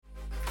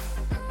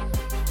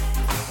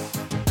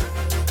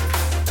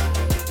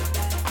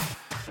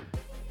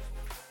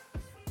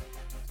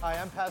Hi,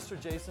 I'm Pastor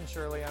Jason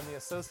Shirley. I'm the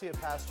Associate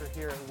Pastor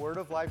here at Word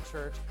of Life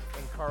Church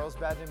in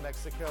Carlsbad, New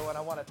Mexico, and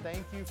I want to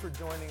thank you for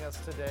joining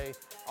us today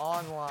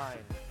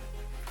online.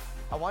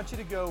 I want you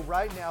to go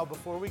right now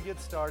before we get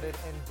started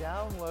and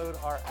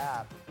download our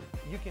app.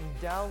 You can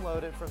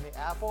download it from the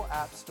Apple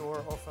App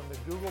Store or from the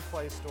Google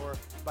Play Store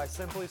by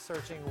simply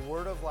searching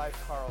Word of Life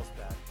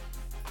Carlsbad.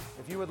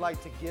 If you would like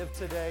to give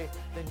today,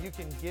 then you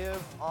can give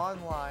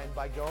online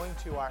by going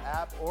to our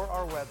app or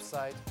our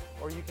website,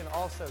 or you can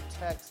also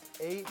text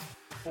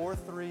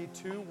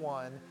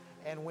 84321,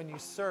 and when you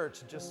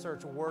search, just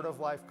search Word of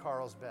Life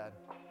Carlsbad.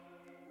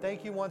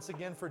 Thank you once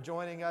again for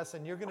joining us,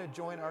 and you're going to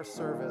join our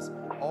service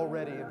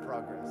already in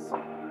progress.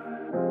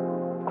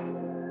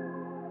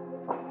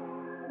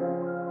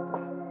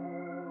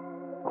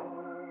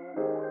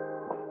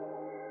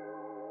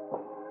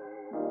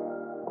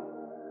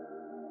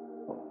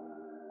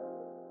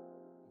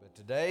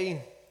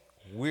 Today,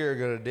 we're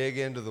going to dig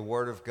into the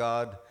Word of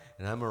God,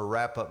 and I'm going to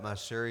wrap up my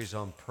series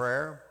on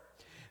prayer.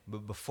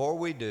 But before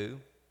we do,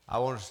 I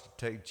want us to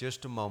take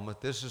just a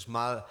moment. This is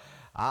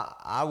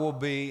I will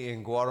be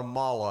in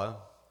Guatemala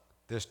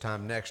this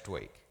time next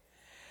week,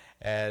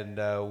 and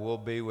we'll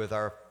be with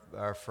our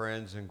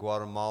friends in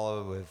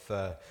Guatemala, with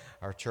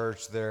our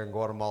church there in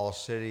Guatemala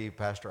City,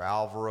 Pastor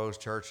Alvaro's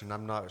church, and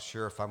I'm not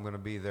sure if I'm going to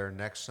be there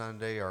next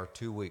Sunday or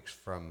 2 weeks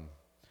from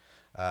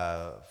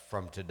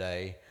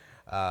today.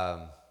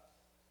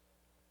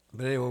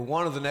 But anyway,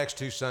 one of the next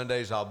 2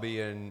 Sundays I'll be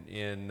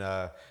in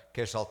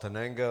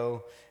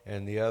Quetzaltenango,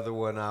 and the other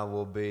one I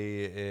will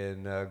be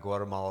in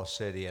Guatemala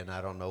City, and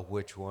I don't know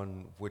which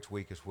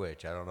week is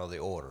which. I don't know the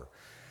order.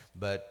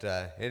 But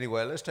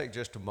anyway, let's take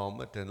just a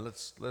moment and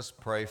let's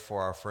pray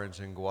for our friends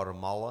in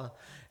Guatemala,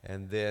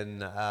 and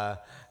then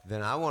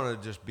I want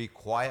to just be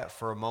quiet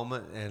for a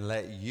moment and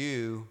let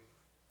you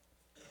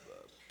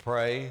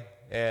pray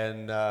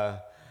and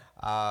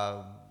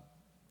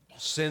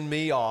send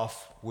me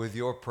off with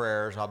your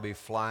prayers. I'll be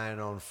flying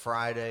on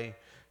Friday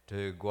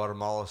to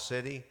Guatemala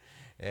City,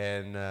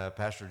 and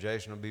Pastor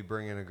Jason will be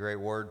bringing a great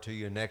word to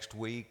you next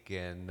week,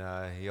 and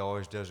he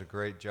always does a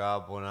great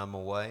job when I'm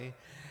away.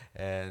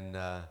 And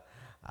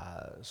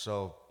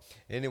so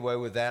anyway,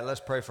 with that, let's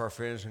pray for our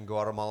friends in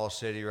Guatemala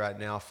City right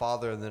now.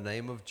 Father, in the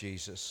name of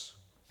Jesus,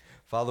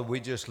 Father, we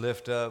just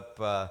lift up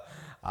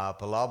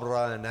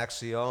Palabra en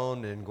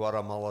Acción in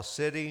Guatemala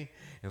City.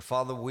 And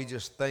Father, we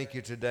just thank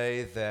you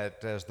today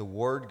that as the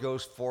word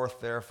goes forth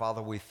there,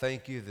 Father, we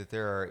thank you that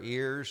there are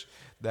ears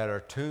that are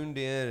tuned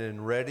in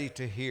and ready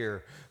to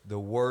hear the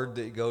word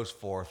that goes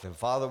forth. And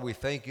Father, we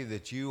thank you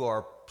that you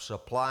are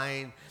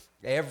supplying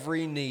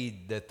every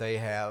need that they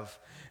have.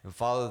 And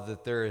Father,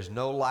 that there is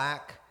no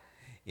lack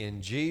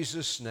in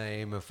Jesus'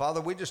 name. And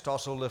Father, we just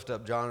also lift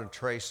up John and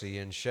Tracy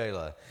and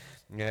Shayla.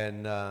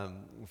 And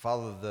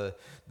Father,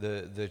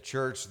 the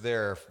church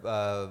there,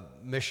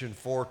 Mission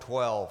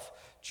 412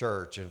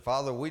 Church. And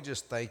Father, we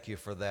just thank you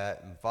for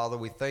that. And Father,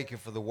 we thank you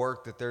for the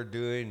work that they're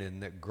doing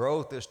and that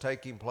growth is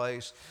taking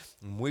place.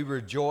 And we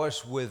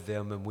rejoice with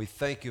them, and we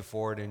thank you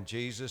for it in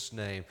Jesus'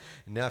 name.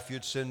 And now if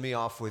you'd send me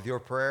off with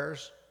your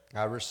prayers,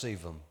 I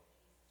receive them.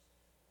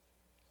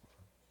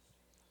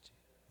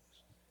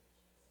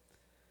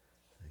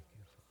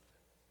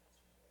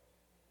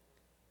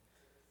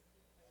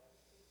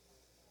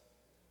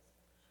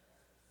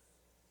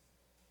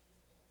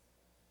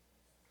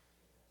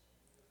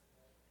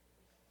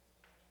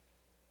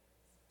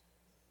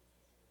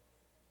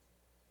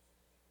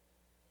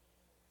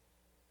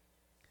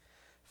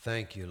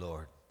 Thank you,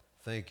 Lord.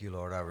 Thank you,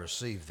 Lord. I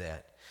receive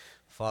that.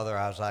 Father,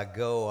 as I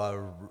go,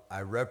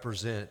 I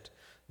represent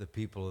the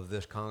people of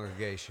this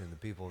congregation, the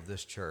people of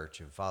this church.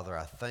 And Father,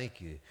 I thank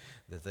you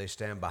that they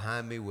stand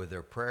behind me with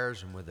their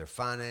prayers and with their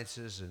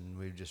finances, and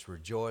we just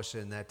rejoice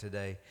in that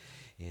today.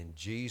 In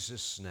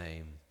Jesus'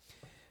 name,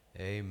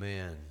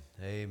 amen.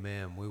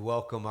 Amen. We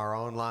welcome our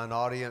online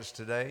audience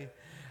today,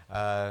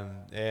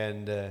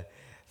 and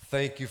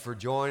thank you for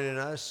joining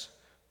us.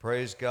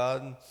 Praise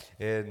God.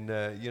 And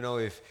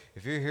if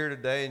you're here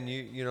today and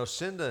you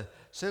send a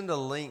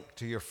link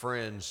to your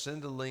friends,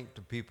 send a link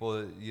to people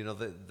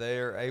that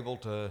they're able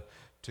to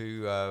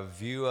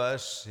view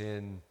us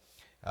in.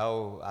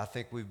 I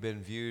think we've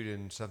been viewed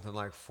in something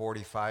like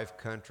 45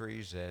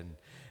 countries,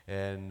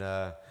 and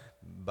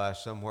by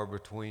somewhere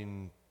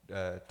between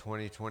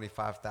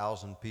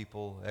 25,000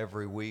 people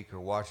every week are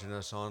watching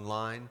us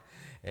online.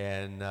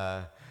 And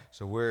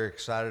so we're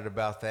excited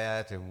about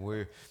that.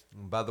 And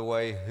by the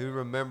way, who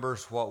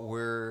remembers what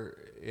we're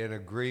in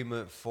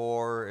agreement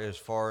for as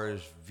far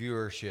as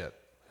viewership?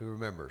 Who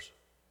remembers?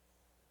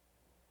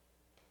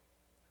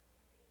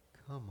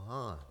 Come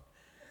on.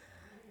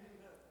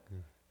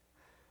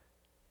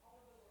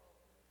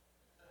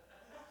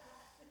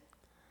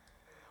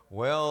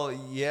 Well,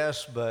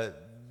 yes,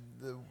 but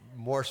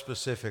more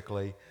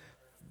specifically,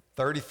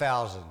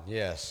 30,000,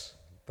 yes.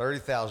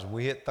 30,000.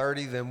 We hit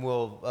 30, then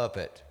we'll up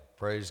it.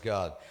 Praise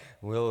God.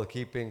 We'll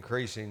keep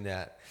increasing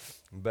that.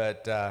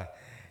 But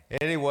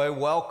anyway,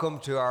 welcome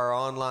to our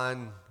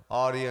online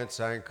audience,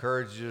 I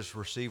encourage you to just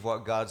receive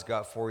what God's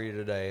got for you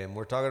today. And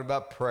we're talking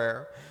about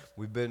prayer.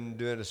 We've been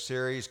doing a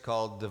series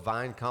called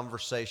Divine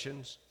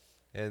Conversations,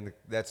 and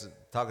that's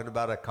talking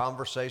about a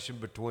conversation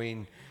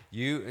between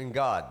you and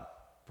God.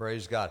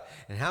 Praise God.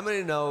 And how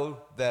many know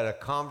that a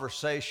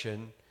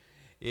conversation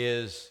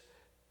is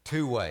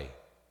two-way?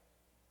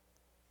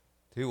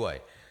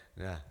 Two-way.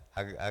 Now,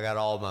 I got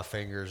all my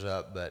fingers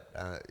up, but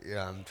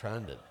I'm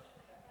trying to.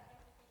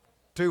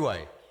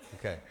 Two-way.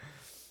 Okay.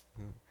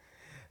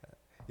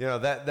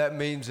 That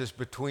means it's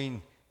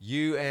between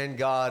you and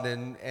God,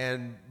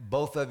 and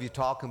both of you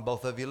talk and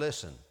both of you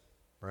listen.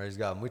 Praise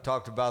God. And we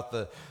talked about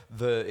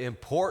the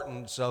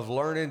importance of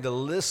learning to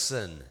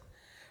listen.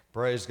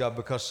 Praise God.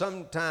 Because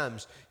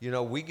sometimes,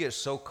 we get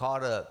so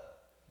caught up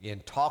in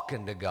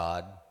talking to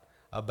God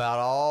about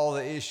all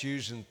the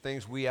issues and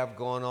things we have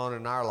going on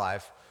in our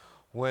life,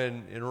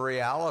 when in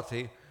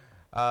reality,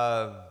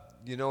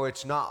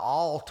 it's not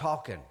all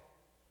talking.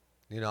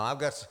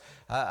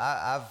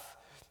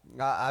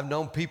 I've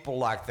known people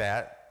like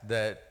that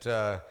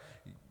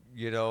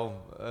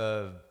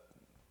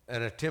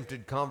an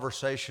attempted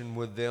conversation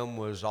with them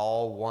was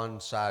all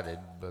one-sided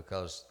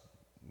because,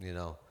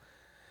 you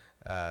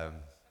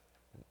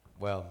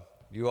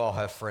all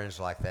have friends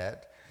like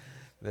that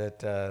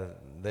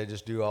they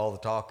just do all the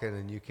talking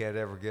and you can't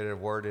ever get a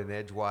word in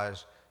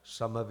edgewise.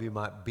 Some of you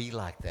might be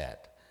like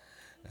that.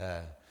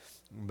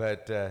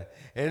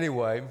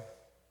 Anyway,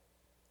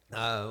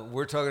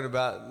 we're talking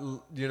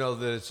about,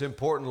 that it's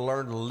important to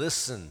learn to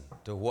listen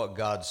to what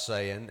God's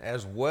saying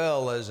as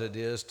well as it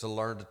is to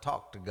learn to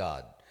talk to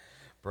God.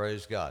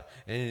 Praise God.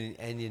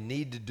 And you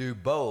need to do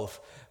both.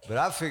 But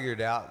I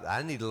figured out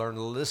I need to learn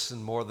to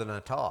listen more than I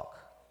talk,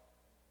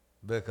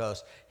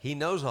 because he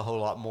knows a whole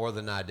lot more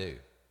than I do.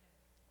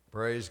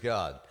 Praise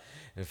God.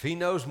 If he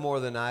knows more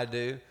than I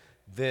do,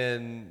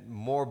 then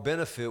more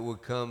benefit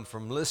would come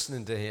from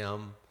listening to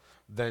him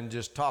than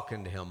just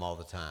talking to him all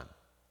the time.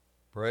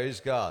 Praise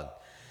God.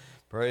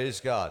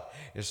 Praise God.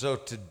 And so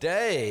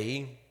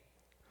today,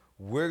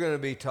 we're going to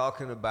be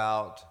talking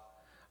about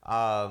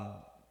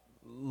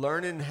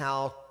learning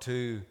how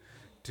to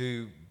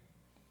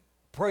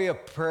pray a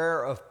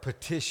prayer of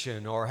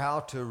petition, or how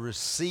to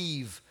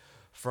receive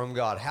from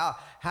God.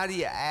 How do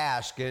you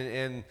ask?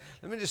 And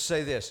let me just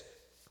say this.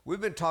 We've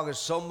been talking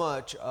so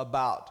much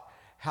about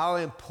how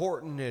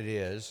important it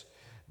is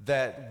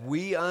that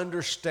we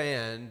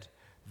understand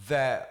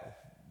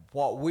that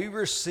what we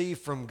receive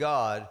from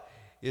God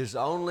is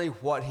only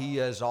what he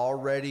has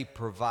already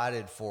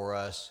provided for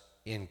us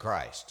in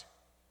Christ.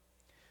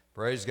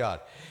 Praise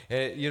God.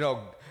 Let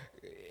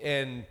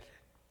me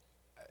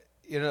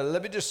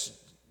just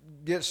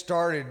get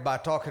started by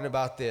talking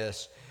about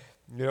this.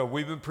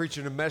 We've been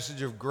preaching a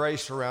message of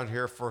grace around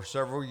here for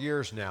several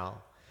years now.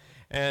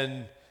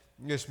 And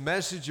this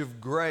message of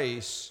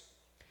grace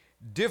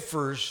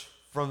differs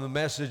from the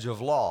message of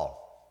law.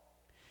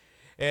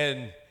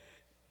 And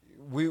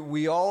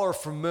we all are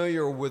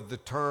familiar with the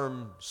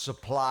term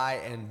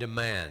supply and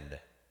demand.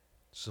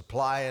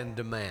 Supply and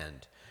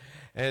demand.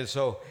 And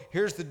so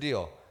here's the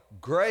deal.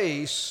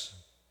 Grace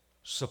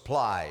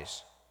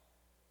supplies.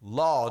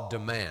 Law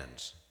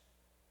demands.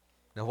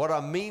 Now what I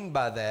mean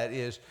by that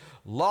is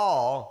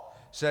law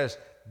says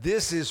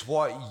this is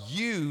what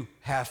you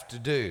have to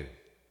do.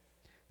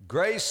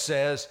 Grace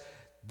says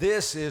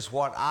this is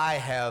what I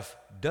have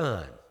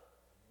done.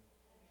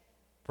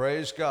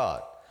 Praise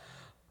God.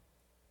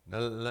 Now,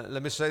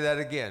 let me say that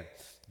again.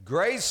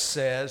 Grace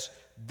says,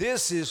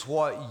 this is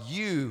what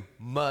you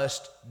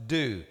must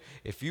do.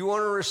 If you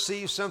want to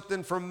receive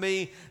something from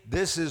me,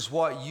 this is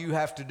what you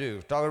have to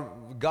do.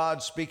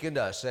 God speaking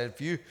to us. And if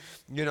you,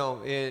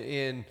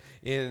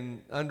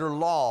 under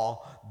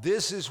law,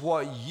 this is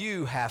what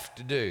you have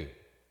to do.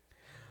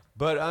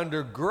 But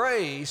under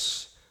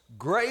grace,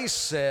 grace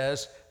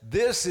says,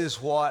 this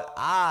is what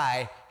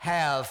I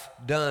have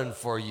done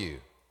for you.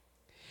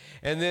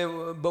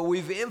 But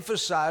we've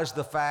emphasized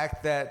the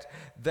fact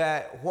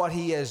that what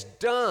he has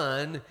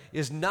done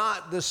is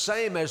not the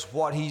same as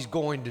what he's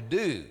going to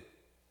do.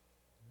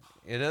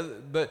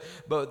 But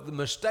the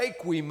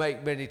mistake we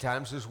make many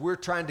times is we're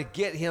trying to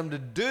get him to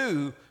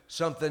do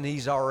something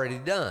he's already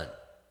done.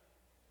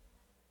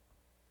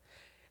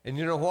 And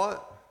you know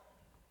what?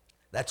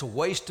 That's a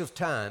waste of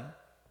time,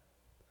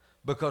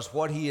 because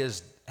what he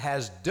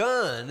has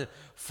done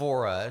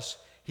for us,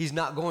 he's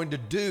not going to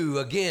do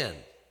again.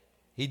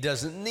 He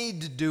doesn't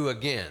need to do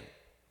again.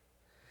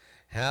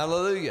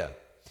 Hallelujah.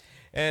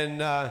 And,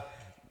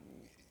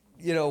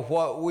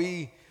 what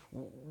we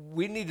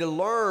need to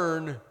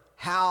learn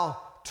how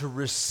to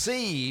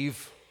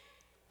receive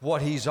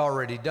what he's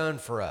already done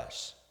for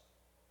us.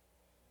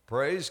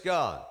 Praise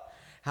God.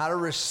 How to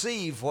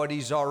receive what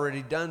he's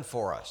already done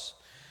for us.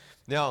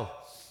 Now,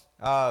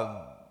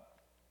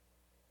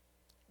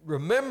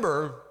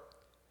 remember,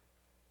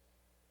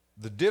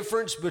 the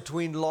difference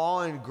between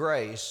law and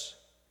grace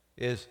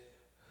is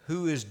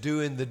who is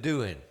doing the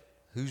doing,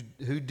 who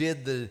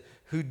did the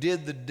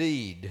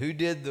deed, who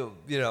did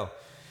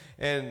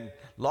and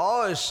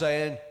law is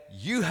saying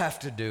you have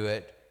to do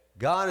it,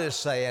 God is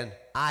saying,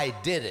 I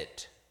did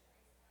it.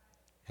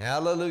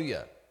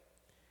 Hallelujah.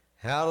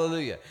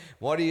 Hallelujah.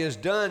 What he has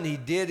done, he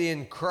did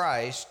in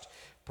Christ.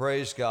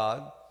 Praise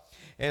God.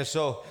 And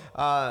so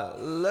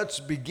let's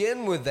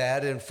begin with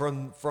that. And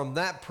from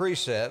that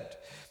precept,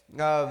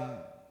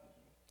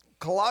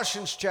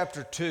 Colossians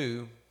chapter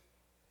 2,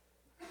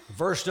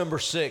 verse number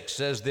 6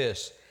 says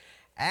this,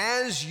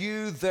 as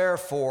you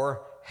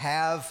therefore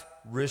have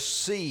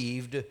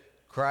received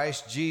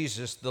Christ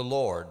Jesus the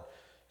Lord,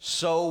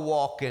 so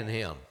walk in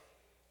him.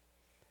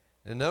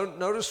 And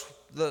notice,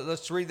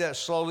 let's read that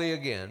slowly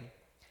again.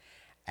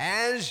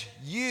 As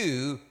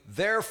you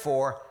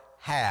therefore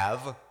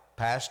have,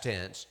 past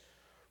tense,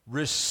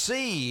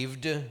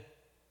 received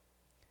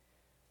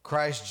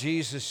Christ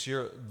Jesus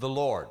the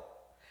Lord.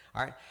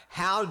 All right.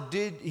 How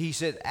did, he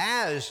said,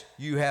 as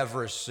you have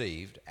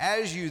received,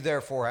 as you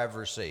therefore have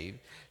received.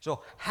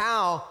 So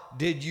how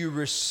did you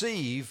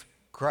receive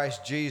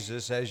Christ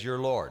Jesus as your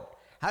Lord?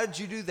 How did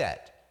you do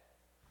that?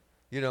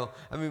 You know,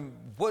 I mean,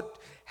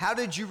 how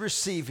did you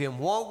receive him?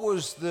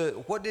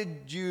 What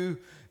did you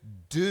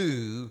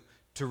do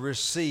to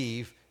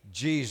receive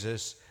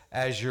Jesus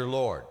as your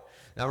Lord?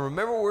 Now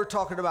remember, we're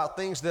talking about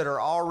things that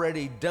are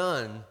already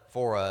done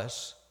for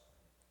us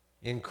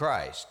in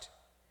Christ.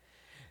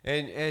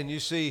 And you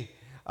see,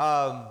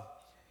 the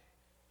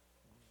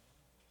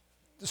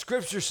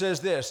scripture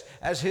says this,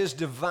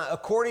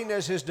 according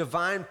as his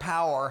divine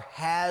power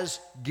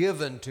has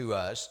given to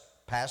us,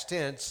 past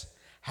tense,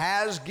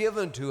 has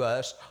given to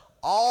us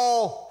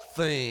all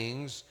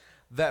things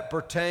that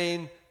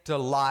pertain to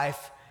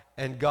life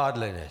and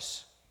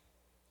godliness.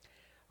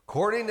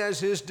 According as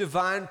his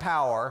divine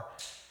power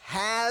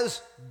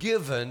has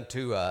given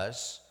to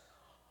us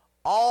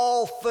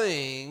all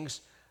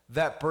things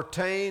that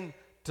pertain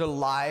to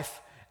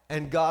life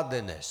and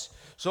godliness.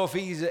 So if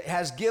he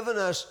has given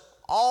us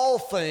all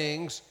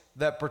things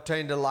that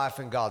pertain to life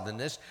and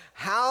godliness,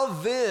 how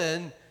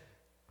then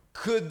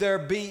could there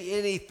be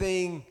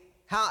anything,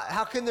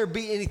 how can there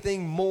be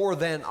anything more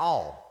than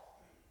all?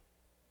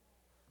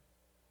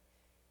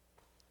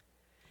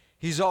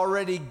 He's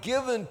already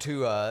given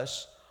to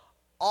us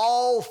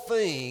all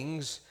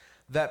things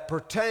that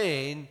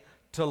pertain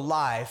to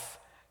life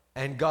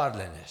and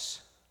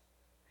godliness.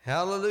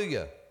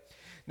 Hallelujah.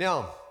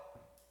 Now,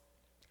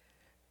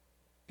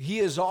 he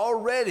is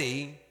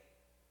already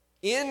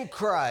in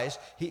Christ.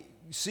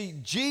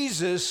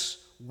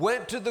 Jesus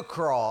went to the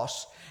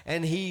cross,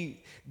 and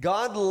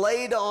God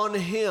laid on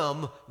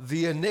him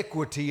the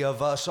iniquity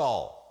of us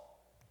all.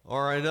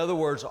 Or in other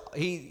words,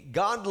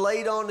 God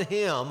laid on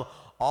him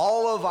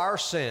all of our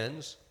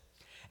sins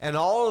and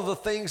all of the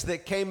things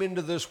that came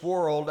into this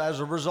world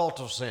as a result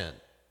of sin.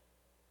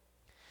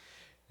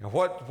 And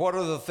what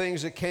are the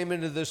things that came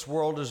into this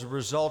world as a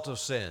result of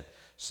sin?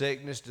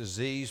 Sickness,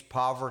 disease,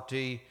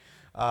 poverty.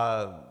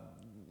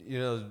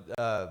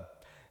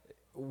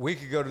 We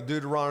could go to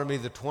Deuteronomy,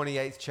 the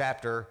 28th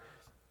chapter,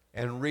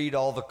 and read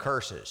all the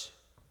curses.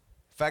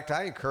 In fact,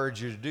 I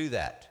encourage you to do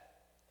that.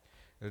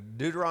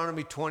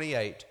 Deuteronomy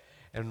 28,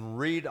 and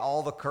read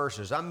all the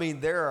curses. I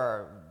mean, there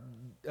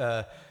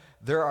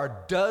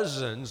are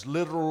dozens,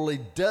 literally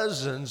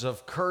dozens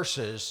of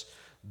curses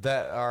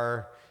that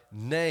are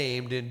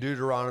named in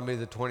Deuteronomy,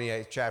 the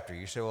 28th chapter.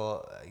 You say,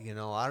 well,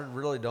 I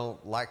really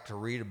don't like to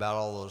read about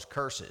all those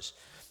curses.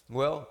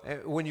 Well,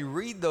 when you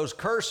read those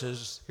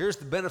curses, here's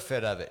the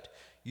benefit of it.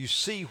 You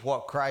see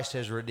what Christ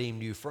has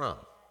redeemed you from. Amen.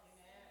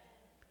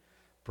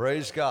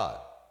 Praise God.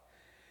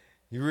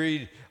 You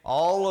read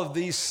all of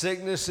these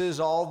sicknesses,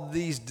 all of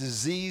these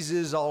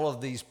diseases, all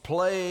of these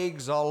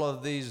plagues, all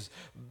of these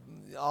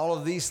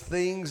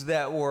things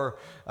that were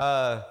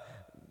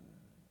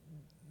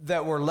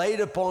laid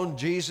upon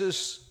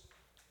Jesus.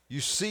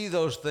 You see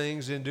those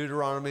things in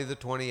Deuteronomy, the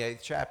 28th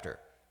chapter.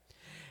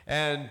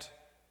 And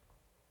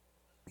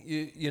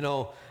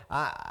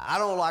I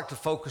don't like to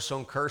focus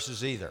on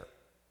curses either.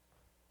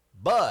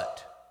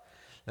 But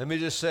let me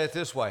just say it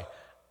this way.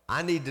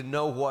 I need to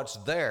know what's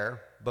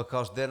there,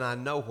 because then I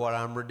know what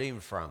I'm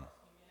redeemed from. Amen.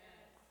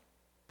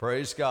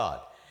 Praise God.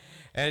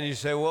 And you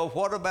say, well,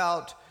 what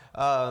about,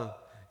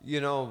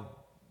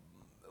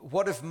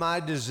 what if my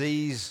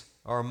disease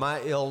or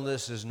my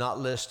illness is not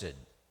listed?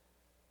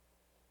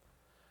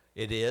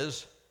 It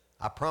is.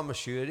 I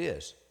promise you it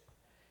is.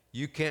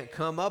 You can't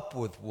come up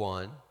with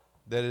one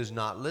that is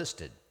not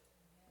listed.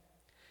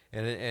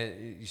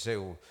 And you say,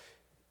 well,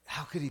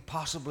 how could he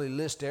possibly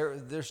list?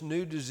 There's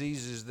new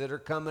diseases that are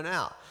coming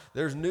out.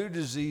 There's new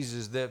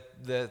diseases that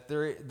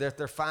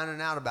they're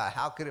finding out about.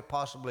 How could it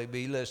possibly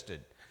be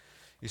listed?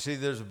 You see,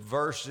 there's a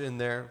verse in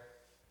there,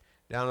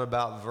 down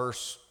about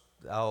verse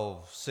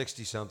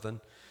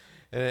 60-something,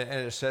 and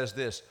it says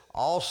this: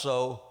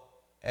 also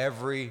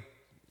every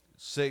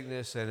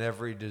sickness and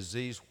every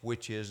disease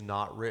which is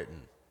not written.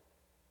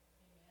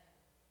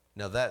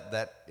 Now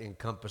that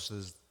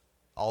encompasses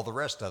all the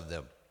rest of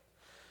them.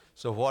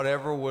 So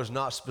whatever was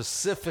not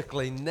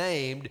specifically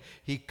named,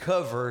 he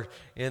covered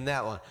in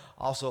that one.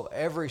 Also,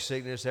 every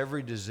sickness,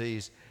 every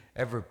disease,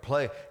 every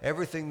plague,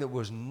 everything that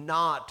was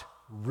not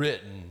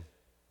written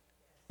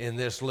in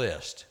this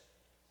list.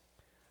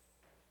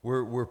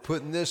 We're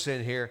putting this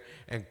in here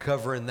and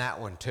covering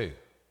that one too.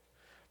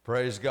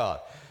 Praise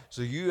God.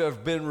 So you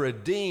have been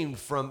redeemed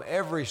from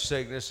every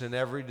sickness and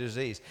every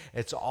disease.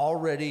 It's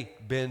already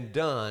been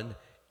done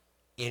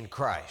in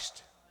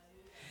Christ.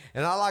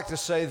 And I like to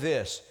say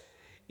this,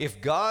 if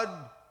God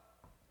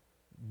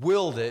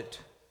willed it,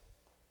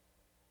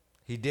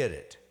 he did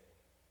it.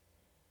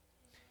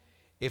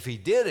 If he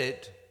did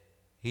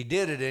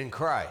it in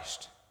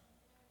Christ.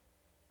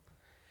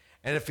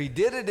 And if he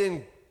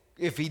didn't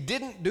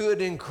do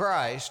it in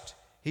Christ,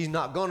 he's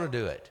not going to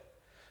do it.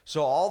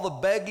 So all the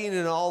begging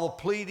and all the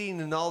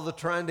pleading and all the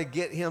trying to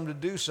get him to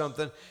do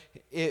something,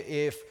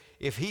 if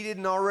he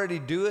didn't already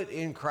do it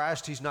in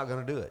Christ, he's not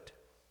going to do it.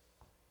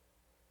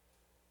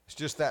 It's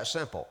just that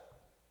simple.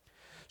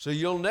 So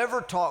you'll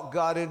never talk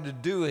God into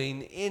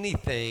doing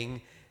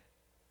anything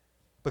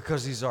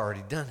because he's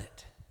already done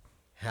it.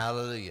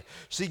 Hallelujah.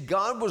 See,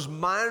 God was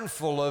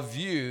mindful of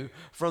you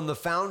from the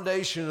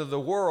foundation of the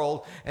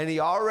world, and he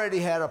already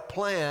had a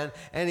plan,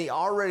 and he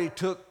already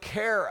took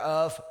care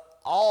of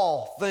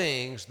all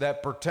things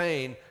that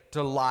pertain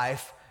to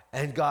life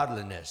and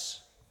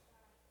godliness.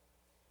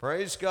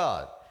 Praise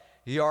God.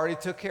 He already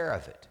took care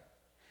of it.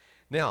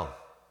 Now,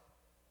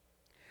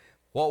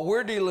 what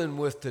we're dealing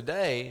with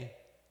today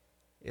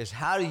is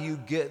how do you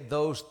get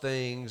those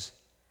things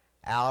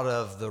out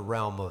of the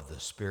realm of the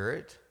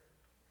Spirit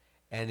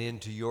and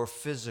into your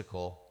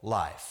physical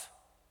life?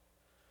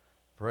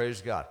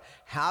 Praise God.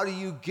 How do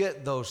you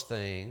get those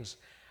things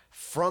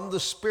from the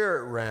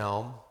spirit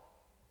realm?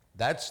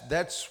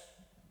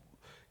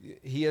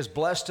 He has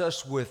blessed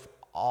us with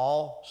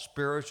all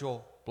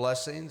spiritual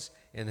blessings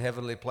in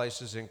heavenly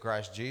places in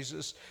Christ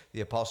Jesus.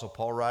 The Apostle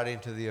Paul, writing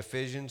to the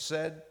Ephesians,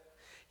 said,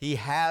 he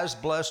has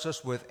blessed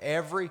us with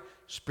every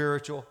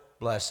spiritual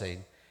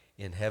blessing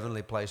in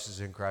heavenly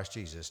places in Christ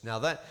Jesus. Now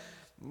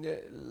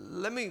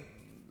let me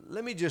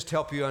just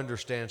help you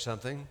understand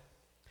something.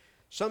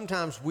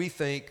 Sometimes we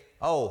think,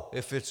 oh,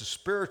 if it's a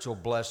spiritual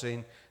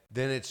blessing,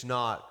 then it's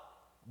not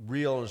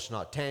real and it's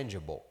not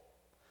tangible.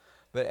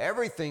 But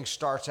everything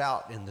starts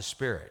out in the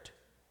Spirit.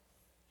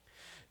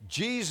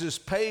 Jesus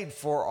paid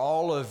for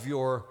all of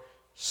your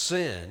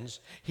sins.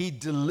 He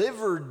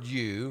delivered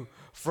you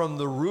from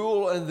the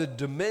rule and the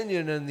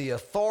dominion and the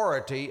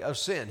authority of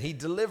sin. He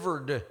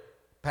delivered,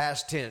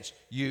 past tense,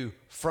 you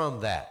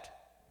from that.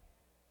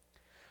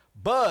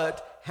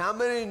 But how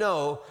many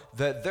know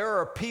that there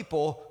are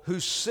people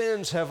whose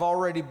sins have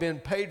already been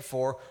paid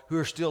for who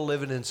are still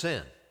living in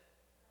sin?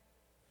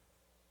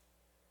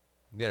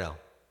 You know,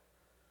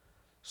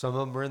 some of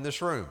them are in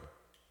this room.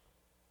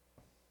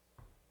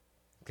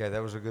 Okay,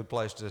 that was a good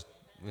place to,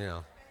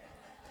 Yeah.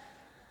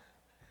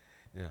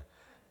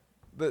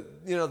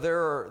 But,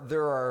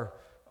 there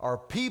are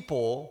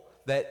people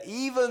that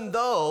even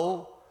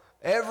though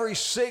every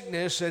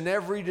sickness and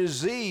every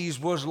disease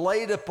was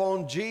laid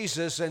upon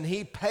Jesus, and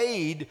he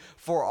paid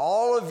for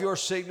all of your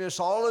sickness,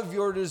 all of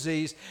your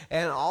disease,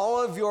 and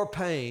all of your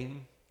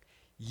pain,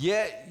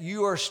 yet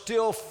you are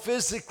still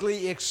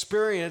physically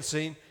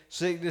experiencing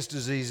sickness,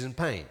 disease, and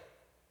pain.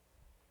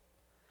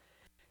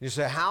 You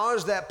say, how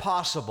is that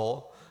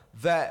possible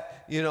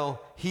that,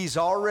 he's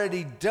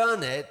already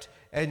done it,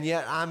 and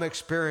yet I'm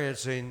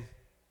experiencing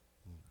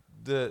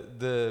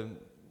the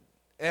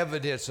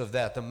evidence of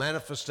that, the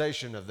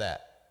manifestation of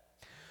that?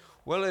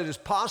 Well, it is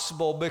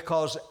possible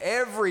because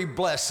every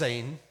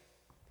blessing,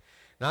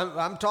 now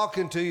I'm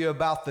talking to you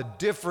about the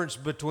difference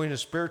between a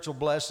spiritual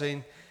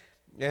blessing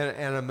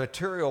and a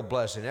material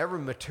blessing. Every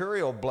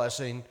material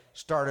blessing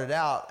started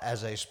out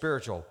as a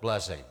spiritual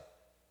blessing.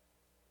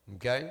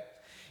 Okay?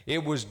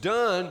 It was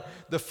done,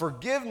 the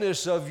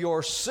forgiveness of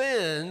your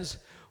sins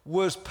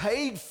was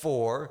paid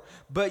for,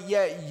 but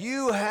yet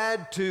you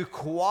had to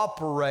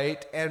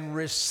cooperate and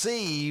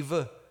receive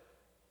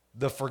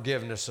the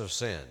forgiveness of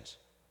sins.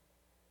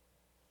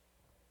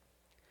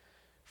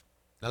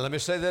 Now let me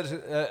say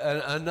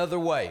that another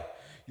way.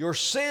 Your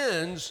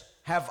sins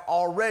have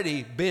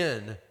already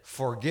been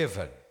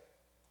forgiven,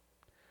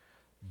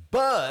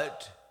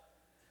 but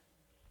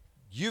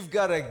you've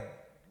got to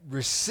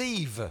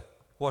receive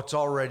what's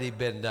already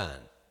been done.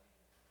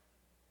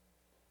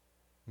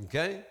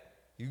 Okay?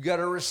 You've got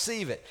to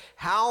receive it.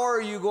 How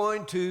are you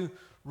going to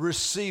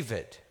receive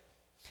it?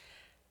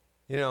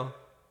 And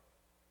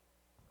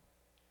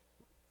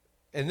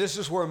this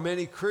is where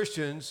many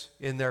Christians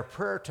in their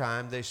prayer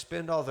time, they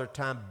spend all their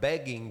time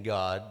begging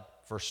God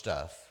for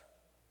stuff.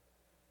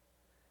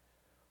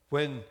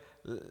 When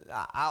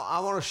I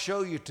want to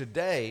show you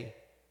today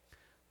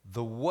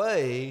the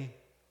way.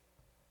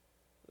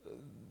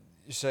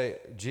 You say,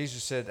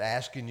 Jesus said,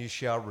 ask and you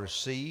shall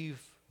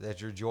receive, that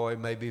your joy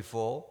may be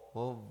full.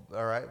 Well,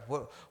 all right,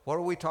 what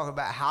are we talking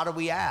about? How do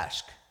we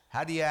ask?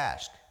 How do you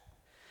ask?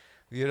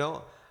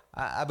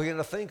 I began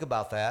to think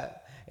about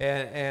that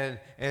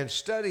and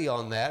study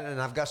on that,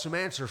 and I've got some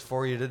answers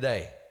for you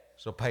today.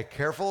 So pay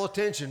careful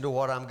attention to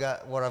what I've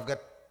got to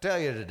tell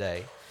you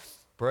today.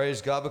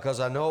 Praise God,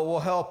 because I know it will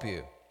help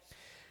you.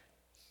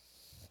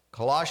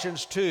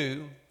 Colossians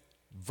 2,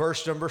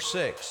 verse number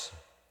 6.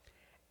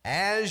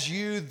 As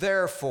you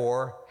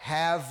therefore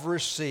have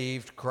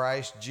received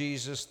Christ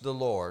Jesus the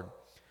Lord,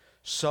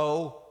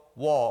 so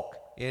walk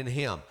in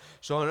him.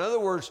 So in other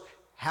words,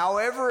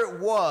 however it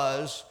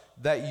was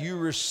that you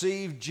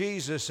received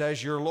Jesus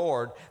as your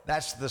Lord,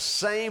 that's the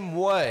same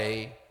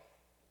way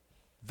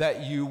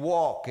that you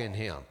walk in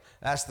him.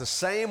 That's the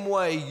same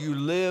way you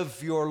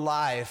live your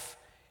life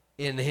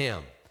in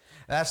him.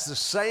 That's the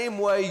same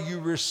way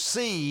you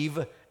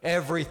receive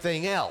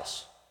everything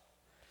else.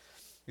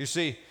 You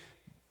see,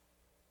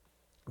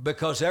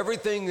 because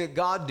everything that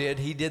God did,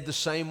 he did the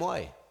same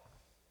way.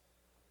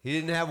 He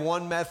didn't have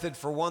one method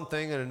for one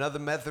thing and another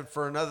method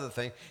for another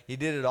thing. He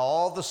did it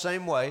all the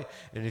same way.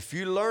 And if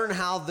you learn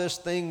how this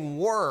thing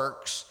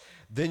works,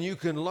 then you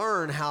can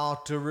learn how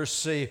to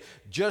receive,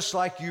 just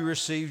like you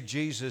received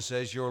Jesus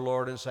as your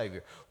Lord and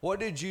Savior.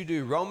 What did you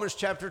do? Romans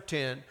chapter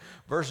 10,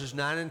 verses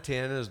 9 and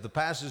 10 is the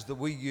passage that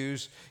we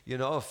use. You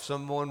know, if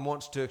someone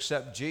wants to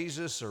accept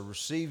Jesus or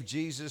receive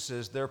Jesus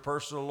as their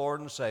personal Lord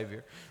and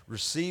Savior,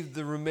 receive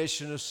the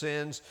remission of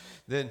sins,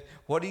 then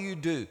what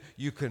do?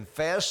 You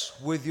confess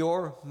with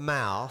your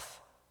mouth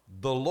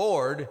the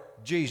Lord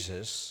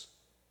Jesus,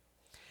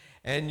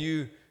 and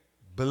you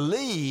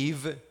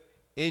believe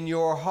in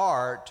your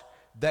heart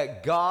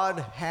that God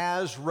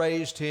has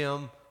raised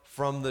him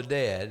from the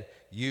dead,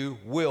 you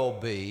will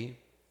be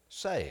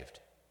saved.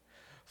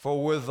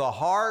 For with the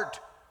heart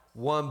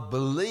one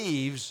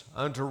believes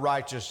unto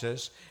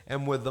righteousness,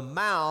 and with the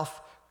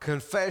mouth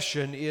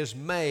confession is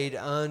made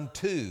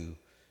unto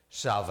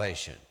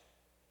salvation.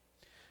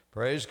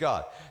 Praise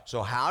God.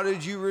 So how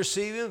did you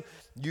receive him?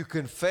 You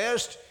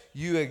confessed,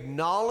 you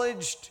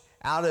acknowledged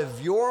out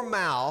of your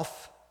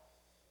mouth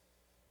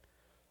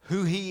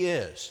who he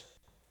is.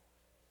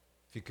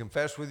 If you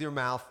confess with your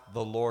mouth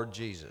the Lord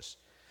Jesus,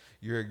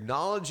 you're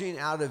acknowledging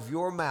out of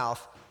your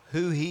mouth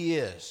who he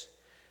is,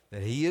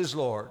 that he is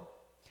Lord,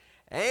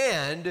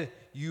 and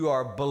you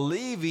are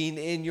believing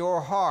in your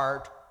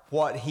heart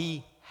what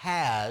he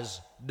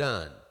has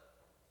done.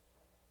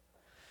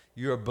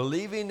 You're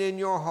believing in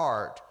your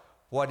heart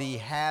what he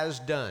has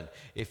done.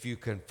 If you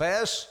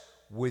confess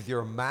with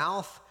your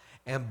mouth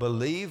and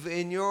believe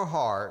in your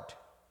heart,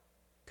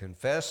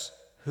 confess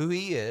who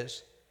he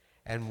is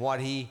and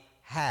what he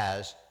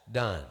has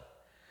done.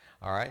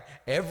 All right?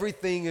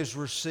 Everything is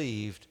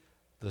received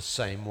the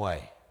same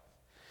way.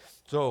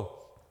 So,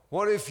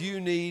 what if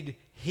you need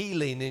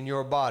healing in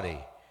your body?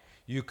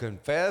 You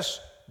confess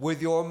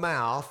with your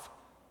mouth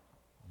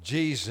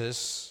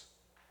Jesus,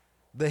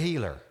 the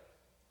healer,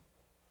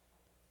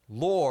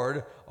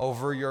 Lord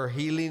over your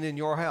healing and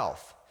your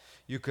health.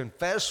 You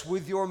confess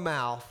with your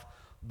mouth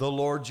the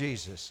Lord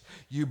Jesus.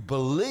 You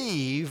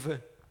believe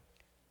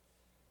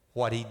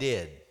what he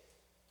did.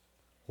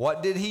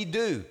 What did he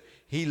do?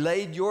 He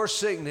laid your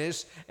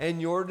sickness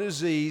and your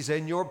disease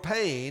and your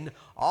pain,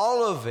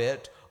 all of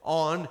it,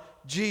 on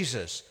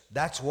Jesus.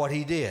 That's what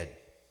he did.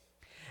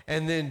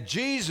 And then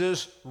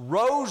Jesus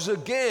rose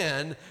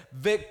again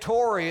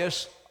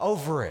victorious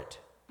over it.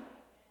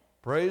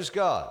 Praise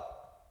God.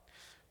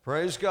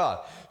 Praise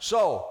God.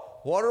 So,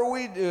 what are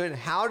we doing?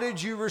 How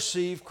did you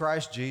receive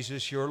Christ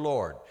Jesus your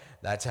Lord?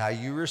 That's how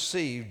you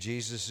receive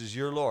Jesus as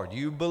your Lord.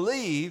 You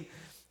believe,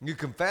 you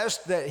confess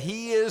that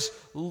he is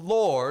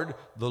Lord,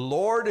 the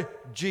Lord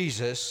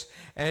Jesus,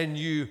 and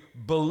you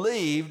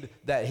believed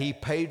that he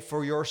paid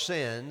for your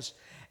sins,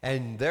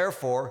 and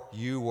therefore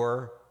you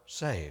were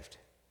saved.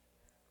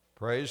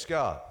 Praise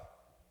God.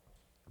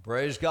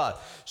 Praise God.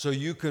 So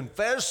you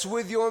confess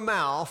with your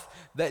mouth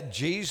that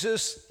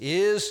Jesus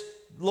is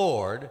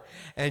Lord,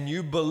 and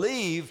you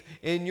believe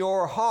in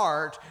your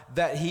heart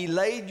that he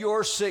laid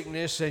your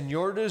sickness and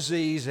your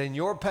disease and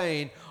your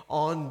pain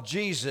on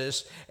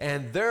Jesus,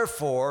 and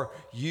therefore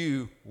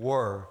you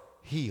were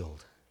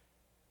healed.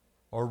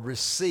 Or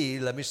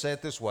received, let me say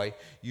it this way,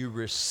 you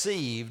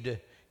received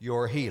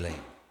your healing.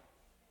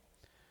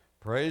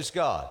 Praise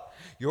God.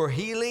 Your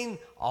healing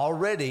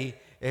already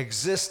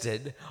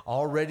existed,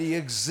 already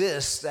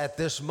exists at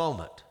this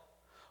moment.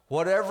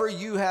 Whatever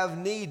you have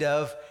need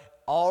of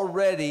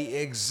already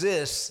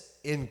exists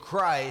in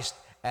Christ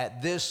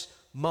at this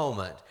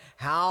moment.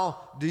 How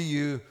do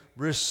you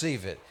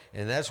receive it?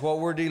 And that's what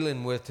we're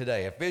dealing with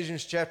today.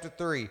 Ephesians chapter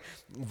 3,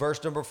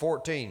 verse number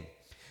 14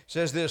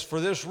 says this, "For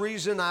this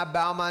reason I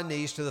bow my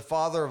knees to the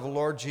Father of the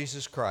Lord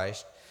Jesus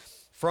Christ,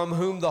 from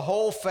whom the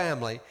whole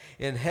family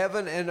in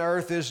heaven and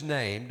earth is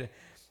named,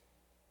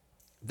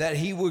 that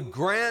he would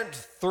grant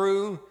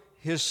through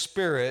his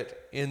Spirit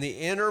in the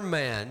inner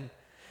man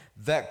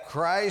that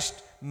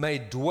Christ may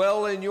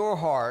dwell in your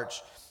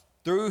hearts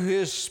through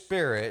his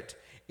Spirit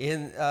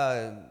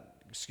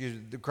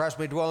Christ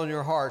may dwell in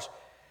your hearts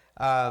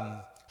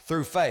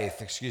through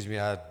faith.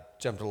 I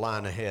jumped a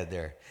line ahead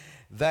there.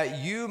 That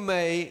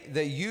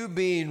you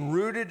being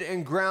rooted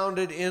and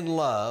grounded in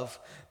love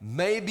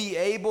may be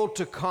able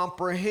to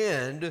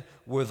comprehend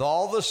with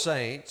all the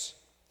saints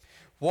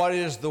what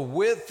is the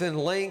width and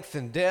length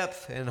and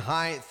depth and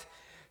height,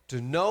 to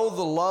know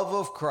the love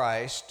of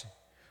Christ,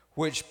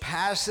 which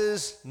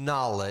passes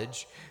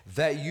knowledge,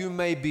 that you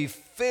may be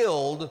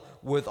filled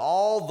with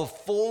all the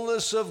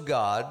fullness of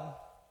God.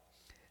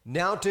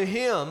 Now to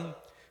him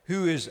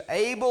who is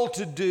able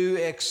to do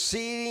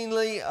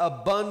exceedingly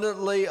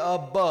abundantly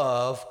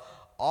above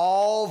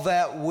all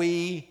that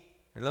we,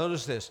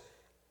 notice this,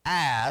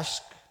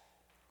 ask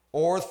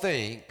or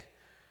think,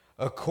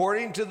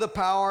 according to the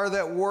power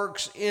that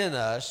works in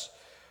us,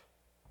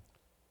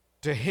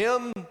 to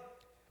him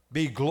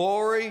be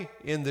glory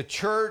in the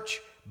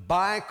church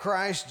by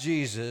Christ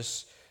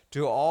Jesus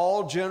to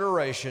all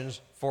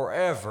generations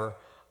forever.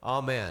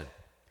 Amen.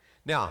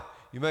 Now,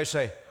 you may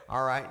say,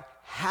 all right,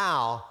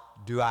 how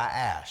do I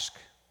ask?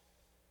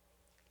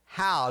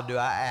 How do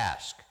I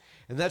ask?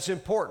 And that's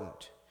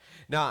important.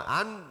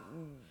 Now,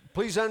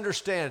 please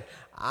understand,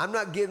 I'm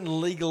not getting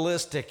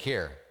legalistic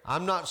here.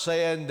 I'm not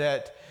saying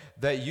that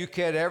you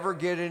can't ever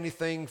get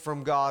anything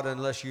from God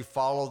unless you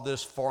follow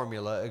this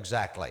formula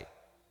exactly.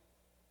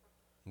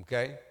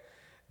 Okay?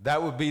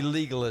 That would be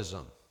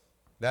legalism.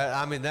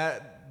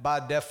 That by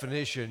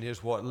definition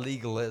is what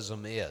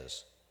legalism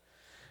is.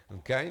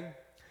 Okay?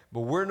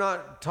 But we're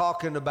not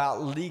talking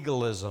about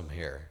legalism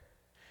here.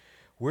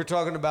 We're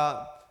talking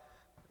about,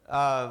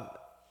 how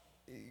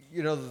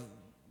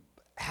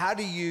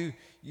do you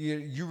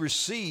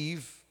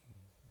receive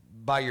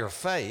by your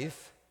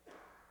faith,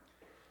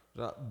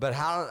 but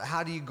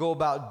how do you go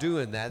about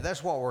doing that?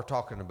 That's what we're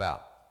talking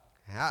about.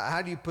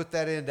 How do you put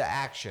that into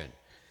action?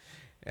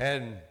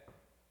 And,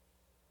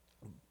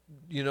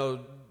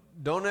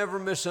 don't ever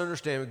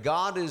misunderstand.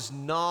 God is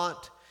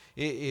not,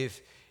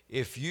 if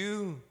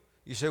you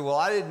say, well,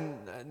 I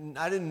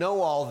didn't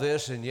know all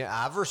this, and yet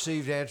I've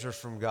received answers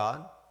from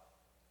God.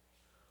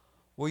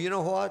 Well, you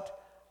know what?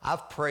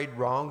 I've prayed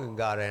wrong and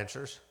God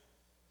answers.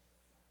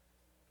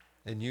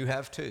 And you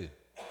have too.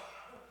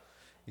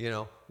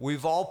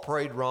 We've all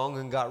prayed wrong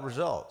and got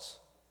results.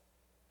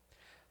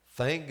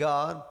 Thank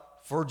God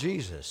for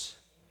Jesus.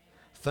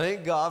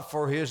 Thank God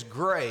for his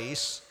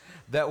grace,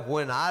 that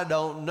when I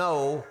don't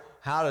know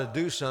how to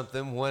do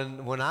something,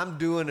 when I'm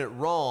doing it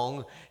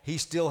wrong, he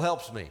still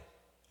helps me.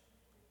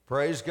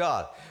 Praise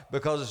God.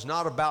 Because it's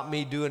not about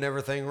me doing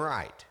everything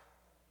right.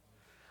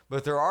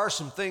 But there are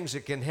some things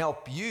that can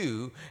help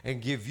you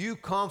and give you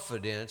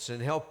confidence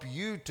and help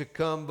you to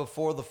come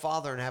before the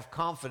Father and have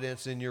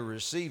confidence in your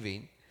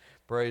receiving.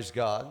 Praise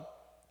God.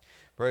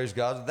 Praise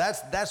God.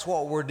 That's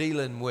what we're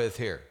dealing with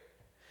here.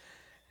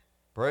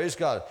 Praise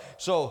God.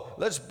 So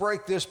let's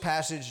break this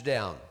passage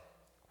down.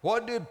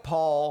 What did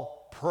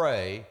Paul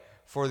pray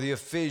for the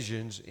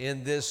Ephesians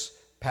in this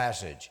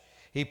passage?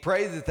 He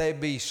prayed that they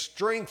be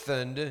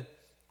strengthened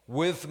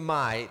with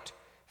might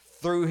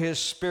through his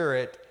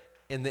Spirit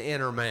in the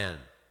inner man.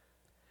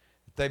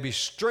 That they be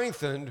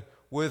strengthened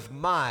with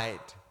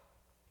might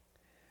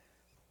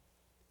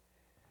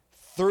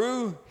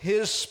through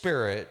his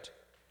Spirit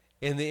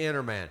in the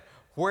inner man.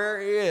 Where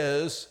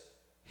is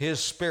his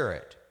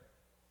Spirit?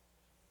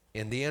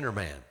 In the inner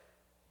man.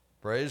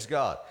 Praise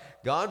God.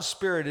 God's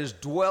Spirit is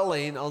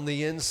dwelling on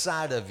the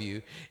inside of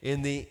you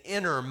in the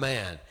inner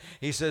man.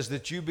 He says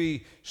that you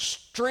be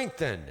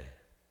strengthened.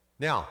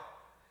 Now,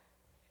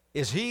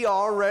 is he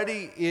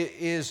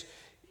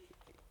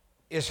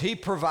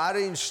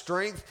providing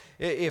strength?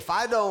 If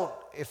I don't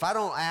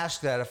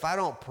ask that, if I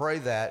don't pray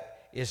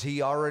that, is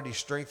he already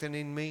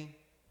strengthening me?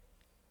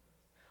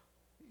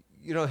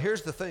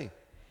 Here's the thing.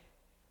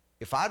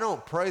 If I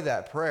don't pray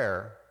that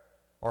prayer,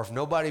 or if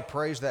nobody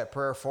prays that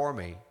prayer for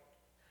me,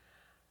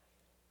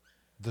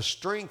 the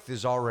strength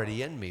is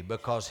already in me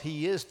because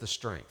he is the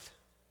strength.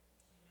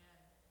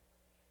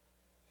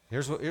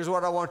 Here's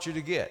what I want you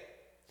to get.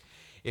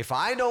 If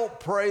I don't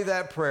pray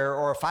that prayer,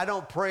 or if I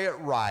don't pray it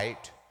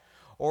right,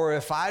 or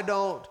if I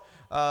don't,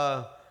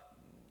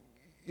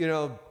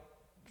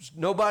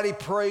 nobody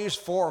prays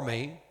for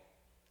me,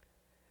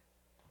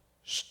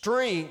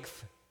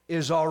 strength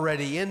is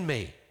already in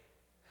me.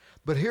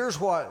 But here's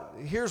what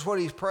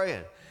he's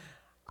praying.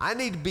 I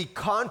need to be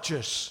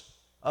conscious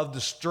of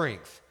the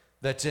strength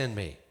that's in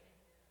me.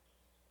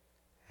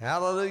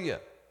 Hallelujah.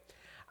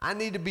 I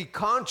need to be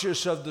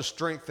conscious of the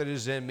strength that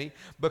is in me,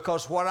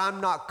 because what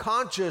I'm not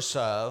conscious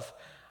of,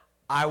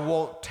 I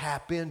won't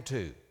tap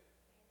into.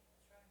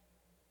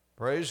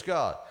 Praise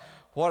God.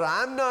 What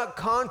I'm not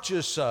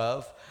conscious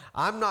of,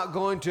 I'm not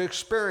going to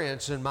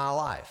experience in my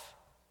life.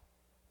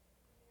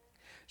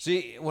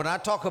 See, when I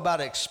talk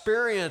about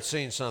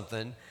experiencing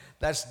something,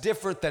 that's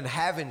different than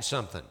having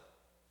something.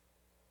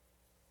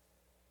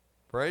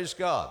 Praise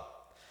God.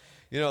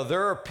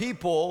 There are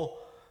people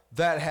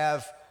that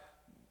have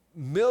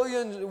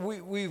millions.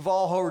 We've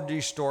all heard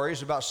these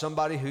stories about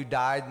somebody who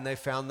died and they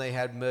found they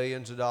had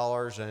millions of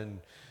dollars and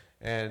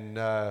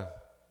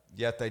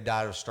yet they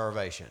died of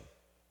starvation.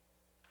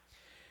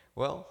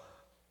 Well,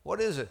 what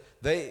is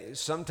it?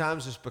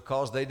 Sometimes it's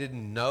because they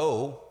didn't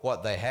know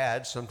what they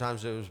had.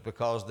 Sometimes it was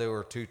because they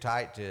were too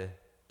tight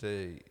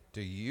to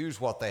use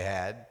what they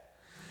had.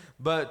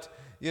 But,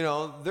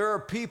 there are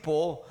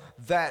people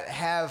that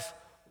have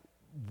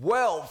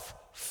wealth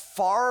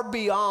far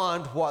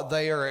beyond what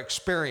they are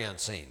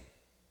experiencing.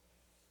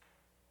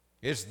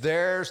 It's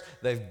theirs.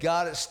 They've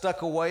got it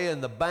stuck away in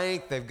the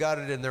bank. They've got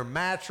it in their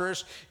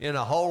mattress, in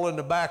a hole in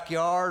the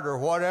backyard or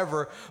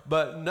whatever.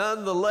 But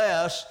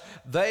nonetheless,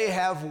 they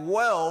have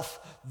wealth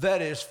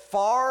that is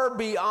far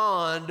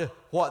beyond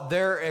what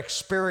their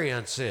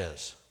experience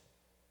is.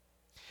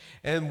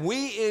 And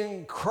we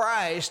in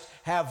Christ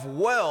have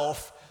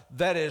wealth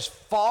that is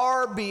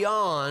far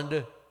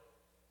beyond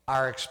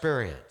our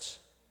experience.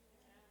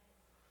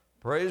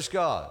 Praise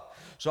God.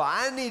 So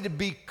I need to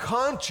be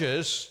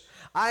conscious.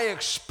 I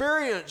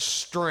experience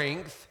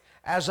strength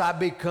as I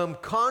become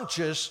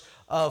conscious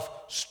of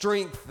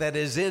strength that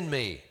is in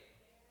me.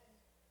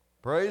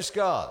 Praise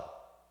God.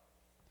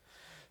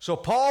 So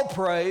Paul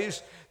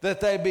prays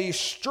that they be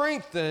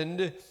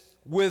strengthened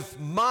with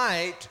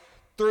might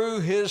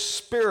through his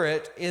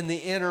Spirit in the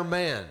inner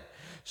man.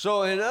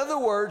 So in other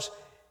words,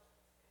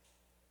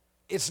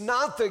 it's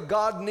not that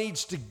God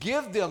needs to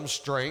give them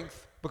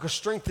strength, because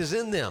strength is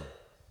in them.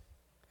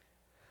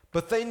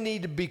 But they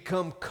need to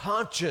become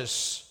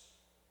conscious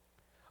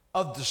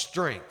of the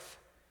strength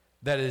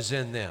that is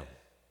in them.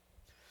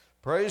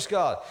 Praise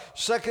God.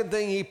 Second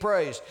thing he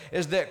prays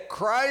is that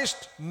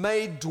Christ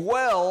may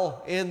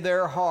dwell in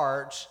their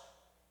hearts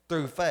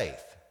through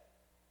faith.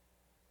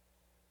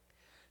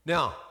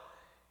 Now,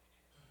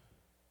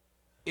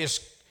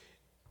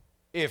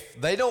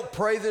 if they don't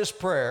pray this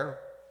prayer,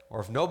 or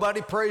if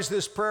nobody prays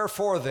this prayer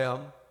for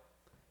them,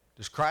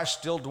 does Christ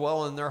still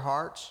dwell in their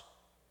hearts?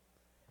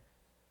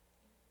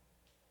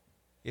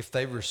 If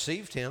they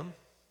received him,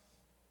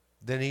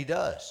 then he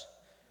does.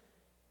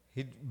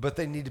 But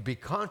they need to be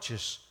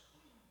conscious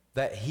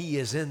that he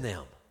is in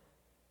them.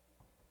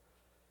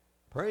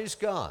 Praise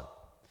God.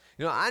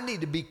 You know, I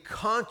need to be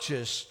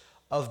conscious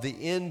of the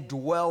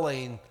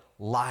indwelling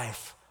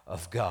life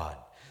of God,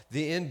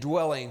 the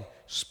indwelling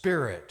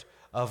Spirit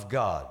of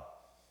God.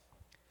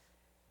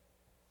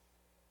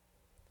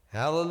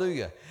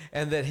 Hallelujah.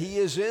 And that he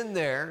is in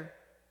there.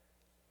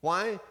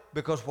 Why?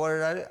 Because what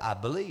did I do? I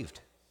believed.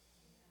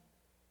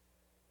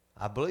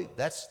 I believe.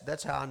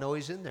 That's how I know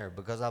he's in there,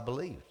 because I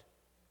believed.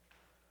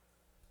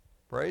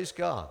 Praise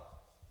God.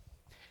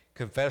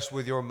 Confess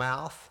with your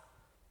mouth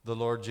the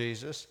Lord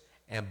Jesus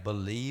and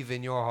believe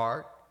in your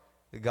heart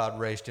that God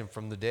raised him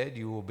from the dead,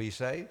 you will be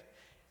saved.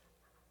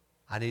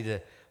 I need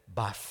to,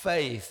 by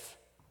faith,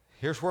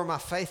 here's where my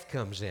faith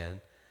comes in.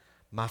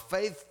 My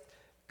faith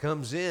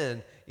comes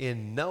in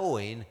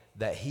knowing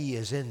that he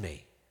is in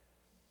me.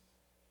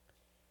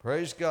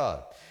 Praise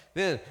God.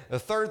 Then the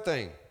third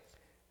thing,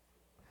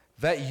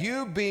 that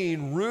you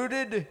being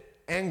rooted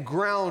and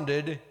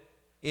grounded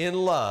in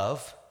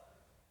love.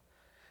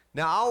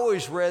 Now, I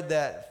always read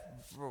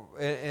that,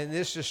 and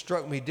this just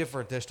struck me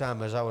different this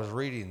time as I was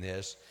reading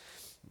this.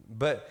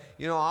 But,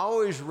 you know, I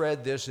always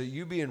read this, that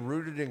you being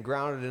rooted and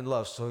grounded in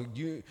love. So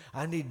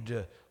I need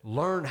to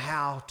learn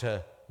how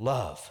to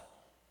love.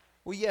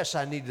 Well, yes,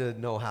 I need to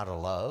know how to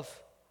love,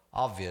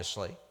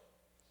 obviously.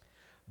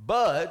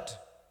 But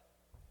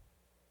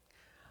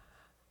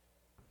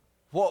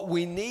what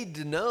we need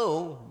to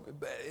know,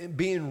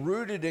 being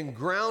rooted and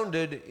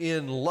grounded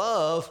in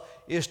love,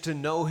 is to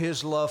know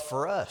his love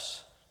for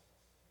us.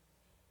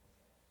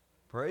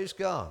 Praise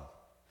God.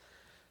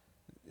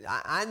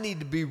 I need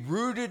to be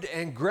rooted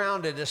and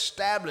grounded,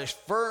 established,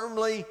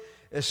 firmly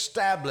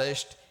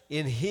established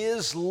in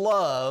his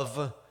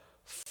love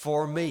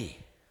for me.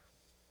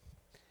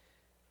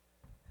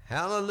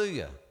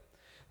 Hallelujah.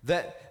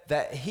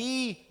 That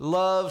he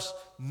loves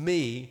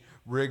me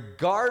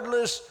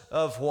regardless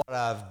of what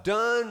I've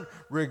done,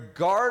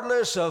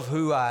 regardless of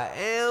who I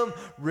am,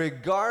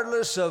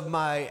 regardless of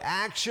my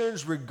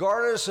actions,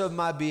 regardless of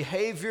my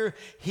behavior,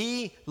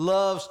 he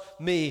loves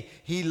me.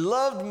 He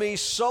loved me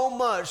so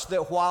much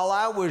that while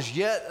I was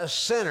yet a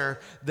sinner,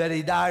 that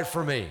he died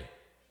for me.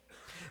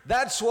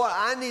 That's what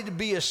I need to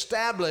be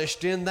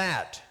established in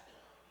that.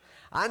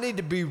 I need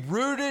to be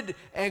rooted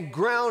and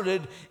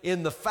grounded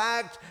in the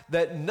fact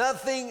that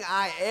nothing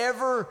I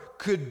ever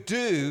could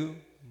do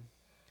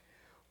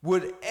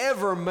would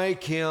ever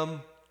make him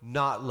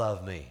not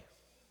love me.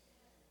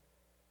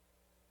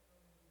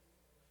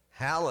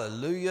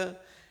 Hallelujah.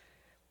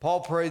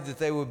 Paul prayed that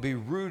they would be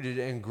rooted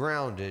and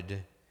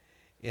grounded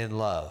in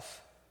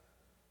love.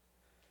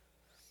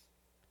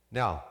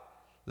 Now,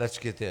 let's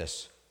get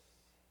this.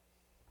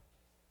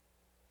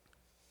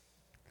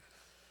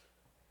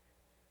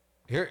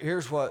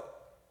 Here's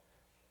what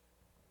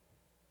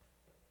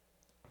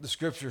the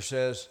scripture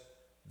says,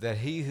 that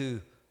he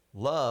who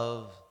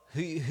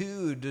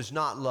does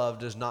not love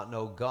does not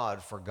know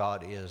God, for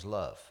God is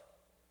love.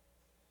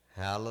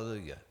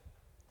 Hallelujah.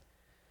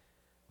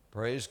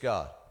 Praise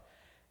God.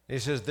 He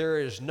says there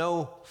is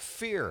no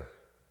fear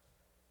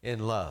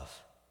in love,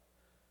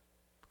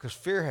 because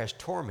fear has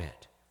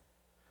torment,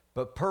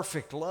 but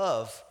perfect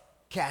love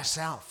casts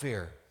out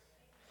fear.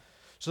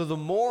 So the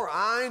more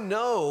I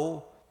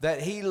know that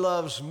he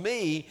loves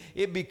me,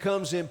 it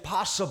becomes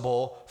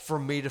impossible for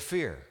me to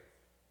fear.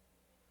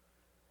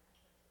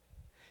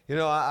 You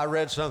know, I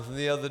read something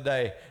the other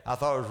day, I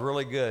thought it was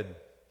really good,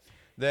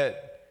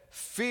 that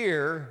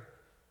fear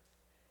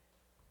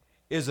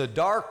is a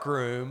dark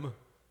room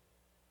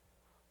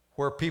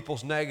where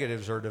people's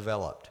negatives are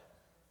developed.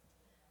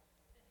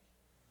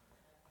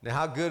 Now,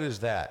 how good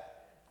is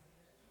that?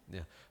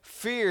 Yeah.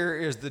 Fear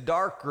is the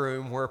dark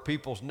room where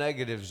people's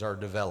negatives are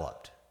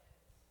developed.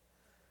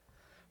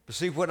 But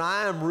see, when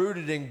I am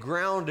rooted and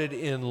grounded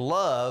in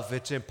love,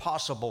 it's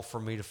impossible for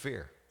me to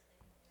fear.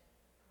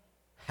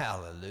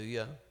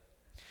 Hallelujah.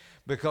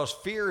 Because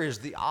fear is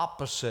the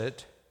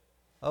opposite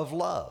of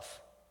love.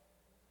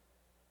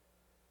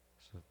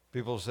 So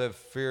people say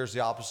fear is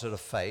the opposite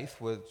of faith,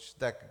 which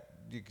that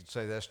you could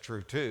say that's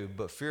true too,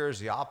 but fear is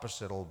the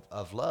opposite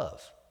of love.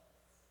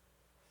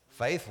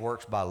 Faith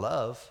works by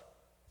love,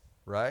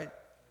 right?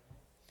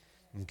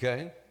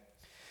 Okay.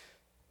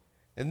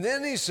 And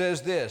then he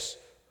says this,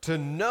 to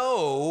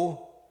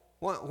know,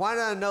 why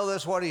do I know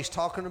that's what he's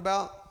talking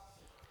about?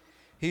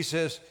 He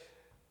says,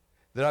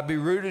 that I be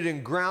rooted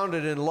and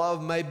grounded in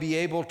love, may be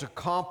able to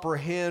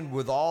comprehend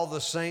with all the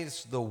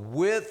saints the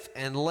width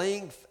and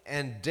length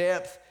and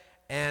depth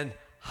and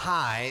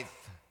height,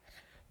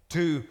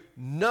 to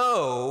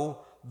know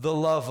the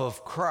love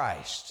of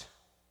Christ.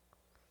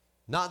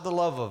 Not the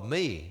love of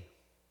me,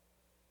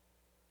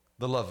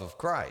 the love of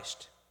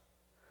Christ.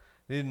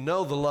 You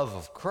know the love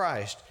of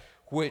Christ,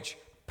 which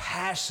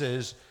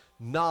passes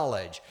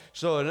knowledge.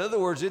 So in other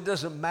words, it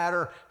doesn't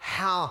matter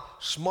how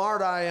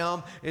smart I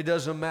am. It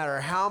doesn't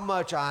matter how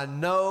much I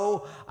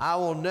know. I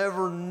will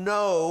never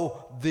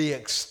know the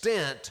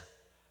extent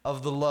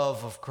of the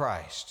love of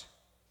Christ.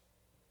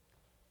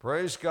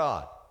 Praise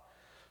God.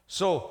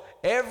 So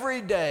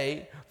every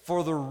day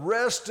for the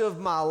rest of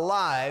my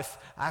life,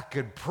 I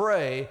could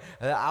pray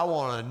that I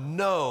want to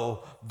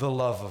know the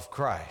love of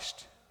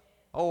Christ.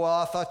 Oh, well,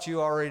 I thought you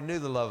already knew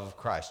the love of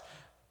Christ.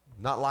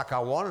 Not like I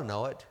want to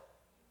know it.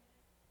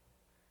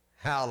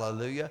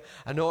 Hallelujah.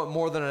 I know it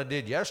more than I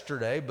did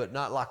yesterday, but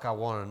not like I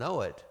want to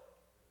know it.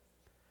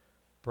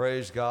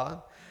 Praise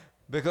God.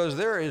 Because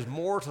there is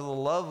more to the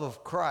love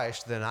of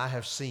Christ than I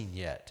have seen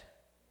yet.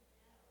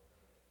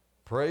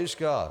 Praise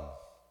God.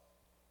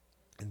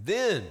 And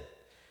then,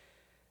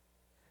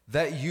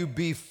 that you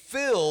be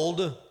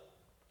filled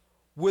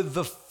with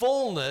the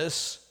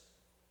fullness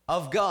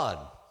of God.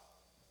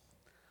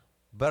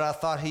 But I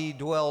thought he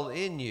dwelled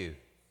in you.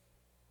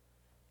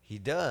 He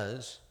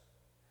does.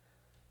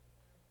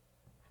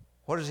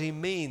 What does he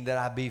mean that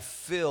I be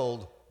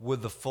filled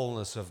with the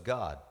fullness of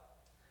God?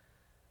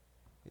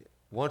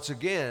 Once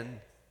again,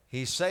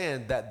 he's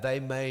saying that they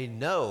may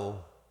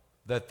know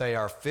that they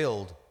are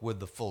filled with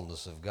the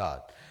fullness of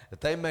God. That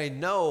they may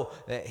know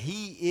that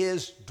he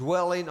is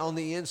dwelling on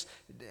the inside.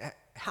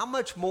 How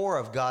much more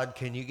of God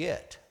can you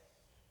get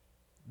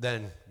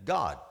than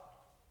God?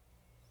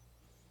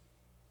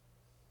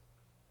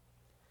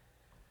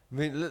 I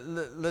mean,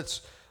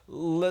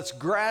 let's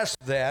grasp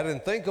that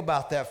and think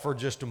about that for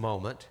just a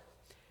moment.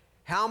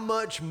 How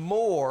much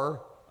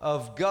more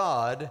of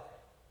God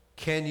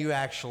can you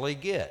actually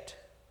get?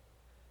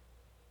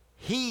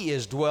 He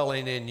is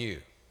dwelling in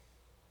you.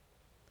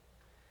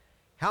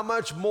 How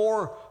much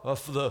more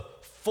of the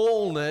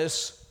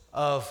fullness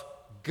of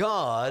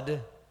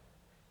God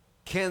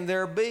can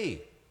there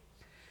be?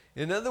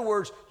 In other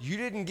words, you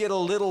didn't get a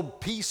little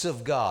piece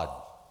of God.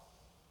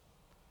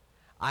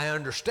 I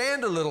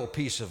understand a little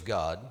piece of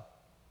God.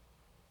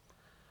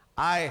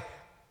 I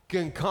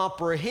can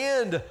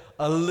comprehend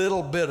a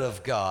little bit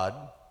of God.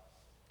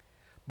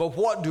 But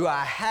what do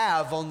I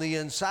have on the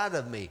inside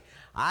of me?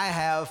 I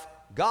have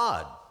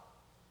God.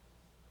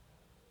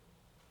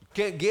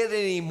 Can't get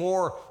any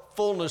more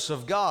fullness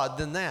of God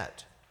than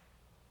that.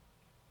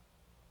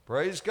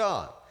 Praise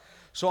God.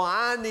 So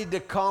I need to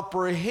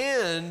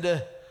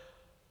comprehend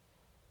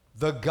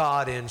the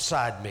God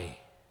inside me.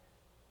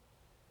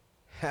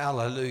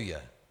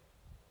 Hallelujah.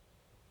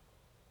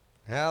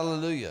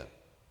 Hallelujah.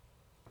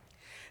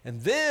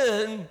 And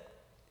then,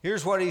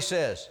 here's what he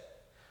says.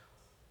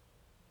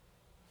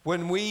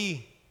 When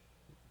we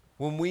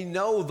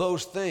know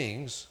those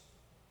things,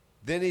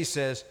 then he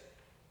says,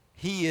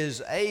 he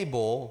is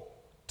able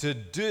to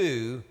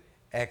do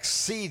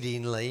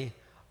exceedingly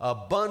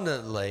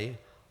abundantly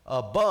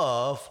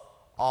above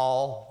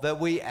all that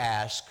we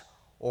ask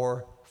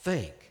or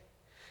think.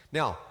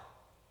 Now,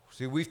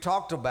 see, we've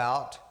talked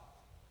about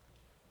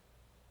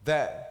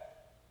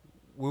that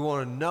we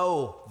want to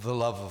know the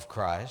love of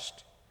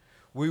Christ.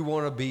 We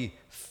want to be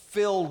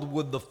filled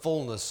with the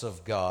fullness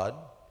of God.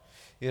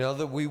 You know,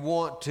 that we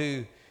want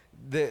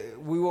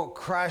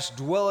Christ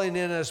dwelling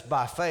in us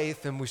by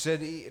faith. And we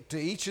said to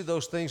each of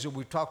those things that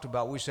we've talked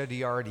about, we said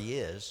he already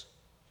is.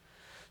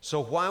 So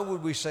why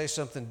would we say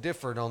something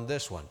different on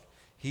this one?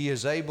 He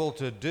is able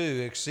to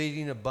do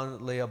exceeding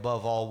abundantly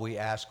above all we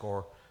ask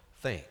or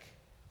think.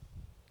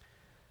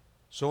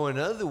 So in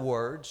other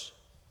words,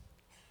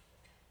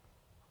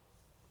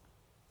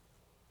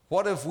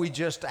 what if we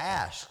just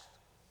asked?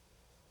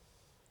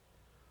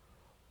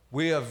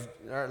 We have,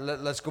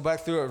 let's go back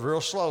through it real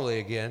slowly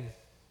again.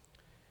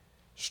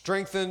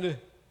 Strengthened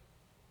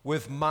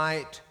with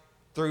might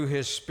through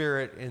his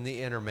Spirit in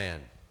the inner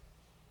man.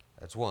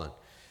 That's one.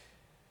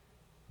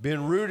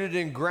 Been rooted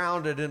and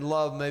grounded in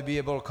love, may be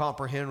able to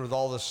comprehend with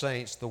all the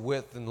saints the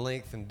width and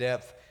length and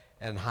depth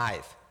and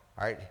height.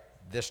 All right,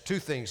 there's two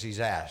things he's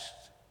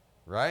asked,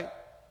 right?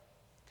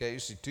 Okay, you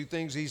see two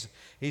things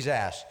he's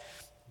asked.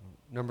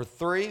 Number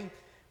 3,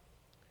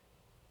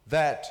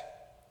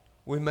 that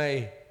we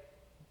may,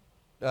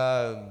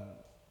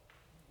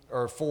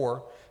 or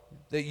 4,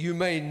 that you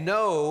may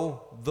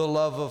know the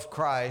love of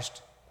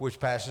Christ, which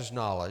passes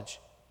knowledge.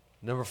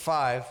 Number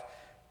 5,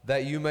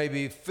 that you may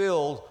be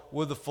filled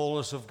with the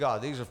fullness of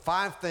God. These are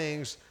 5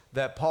 things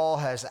that Paul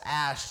has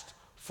asked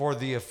for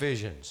the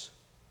Ephesians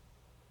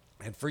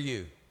and for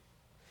you.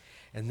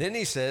 And then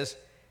he says,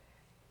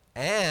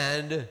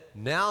 and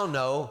now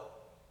know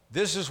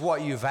this is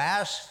what you've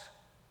asked,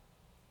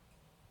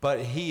 but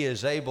he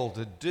is able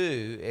to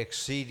do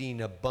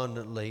exceeding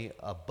abundantly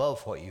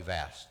above what you've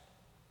asked.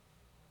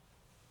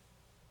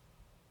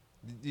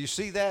 Do you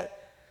see that?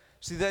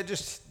 See, that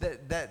just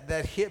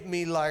that hit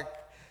me like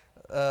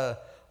a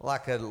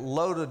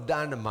load of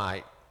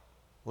dynamite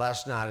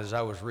last night as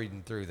I was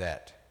reading through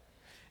that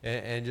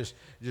and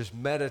just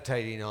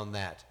meditating on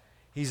that.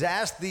 He's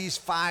asked these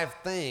 5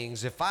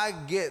 things. If I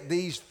get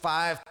these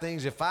 5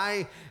 things, if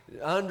I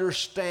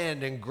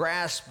understand and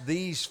grasp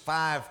these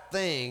 5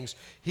 things,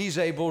 he's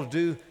able to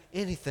do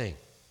anything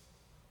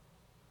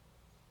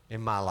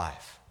in my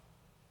life.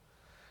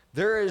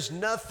 There is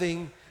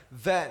nothing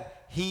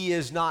that he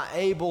is not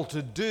able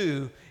to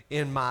do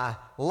in my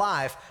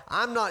life.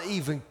 I'm not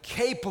even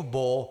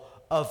capable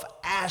of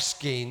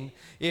asking.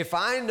 If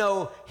I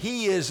know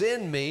he is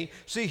in me,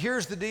 see,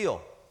 here's the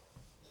deal.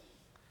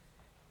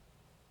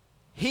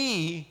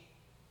 He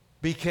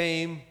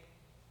became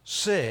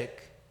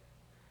sick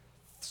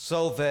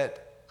so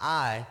that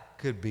I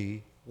could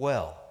be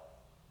well.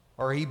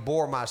 Or he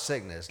bore my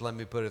sickness, let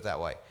me put it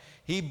that way.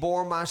 He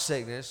bore my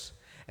sickness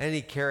and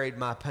he carried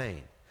my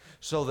pain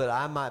so that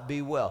I might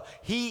be well.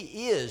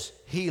 He is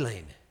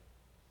healing.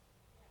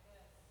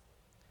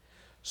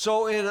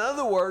 So in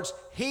other words,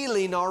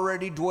 healing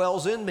already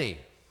dwells in me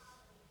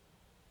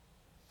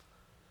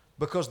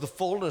because the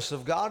fullness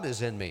of God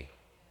is in me.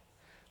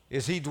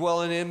 Is he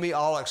dwelling in me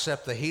all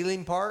except the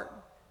healing part?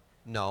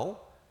 No.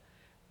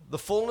 The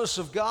fullness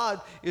of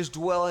God is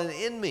dwelling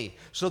in me.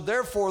 So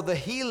therefore the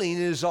healing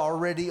is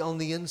already on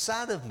the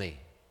inside of me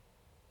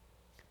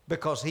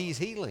because he's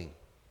healing.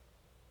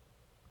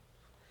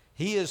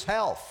 He is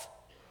health.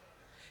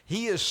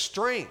 He is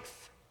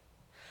strength.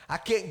 I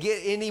can't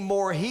get any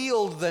more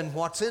healed than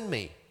what's in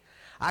me.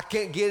 I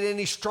can't get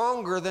any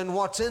stronger than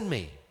what's in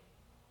me.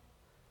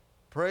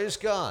 Praise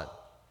God.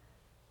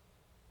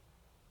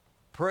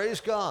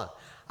 Praise God.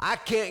 I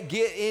can't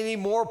get any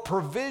more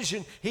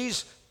provision. He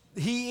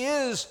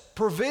is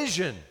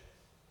provision.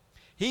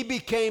 He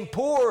became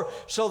poor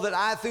so that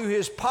I, through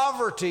his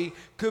poverty,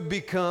 could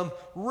become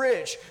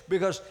rich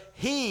because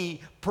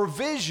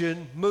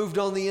provision moved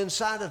on the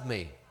inside of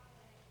me.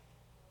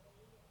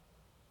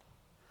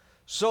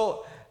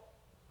 So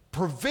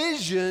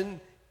provision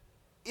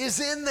is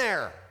in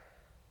there.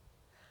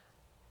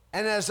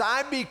 And as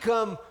I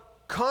become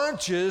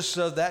conscious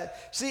of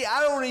that, see,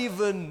 I don't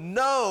even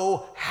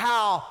know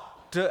how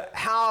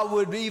I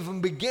would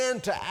even begin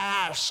to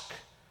ask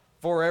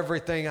for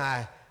everything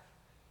I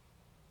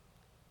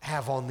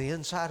have on the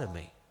inside of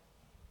me.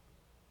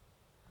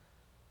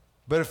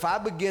 But if I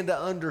begin to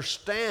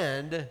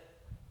understand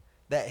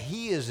that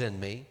he is in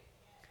me,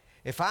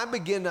 if I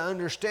begin to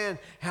understand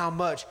how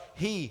much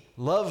he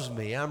loves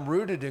me, I'm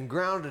rooted and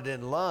grounded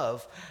in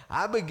love,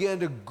 I begin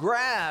to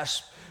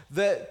grasp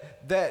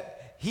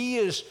that he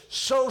is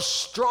so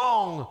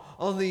strong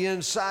on the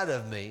inside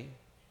of me.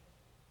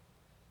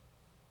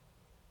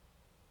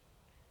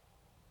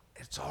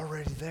 It's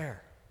already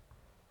there.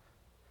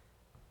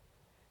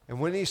 And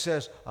when he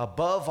says,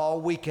 above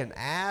all we can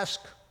ask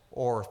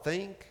or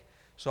think,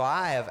 so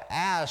I have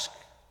asked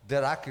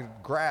that I could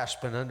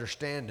grasp and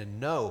understand and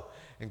know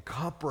and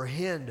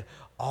comprehend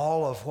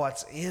all of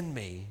what's in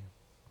me.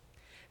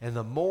 And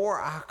the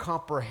more I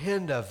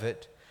comprehend of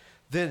it,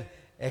 then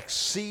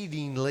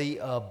exceedingly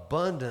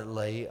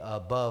abundantly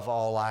above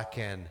all I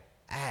can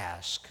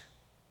ask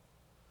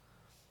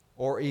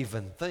or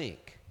even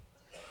think.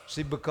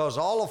 See, because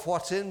all of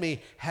what's in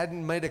me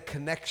hadn't made a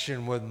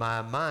connection with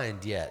my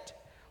mind yet.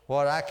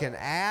 What I can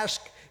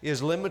ask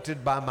is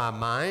limited by my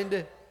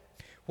mind.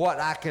 What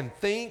I can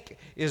think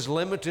is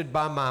limited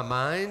by my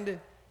mind.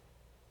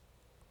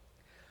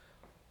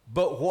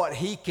 But what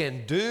he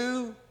can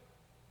do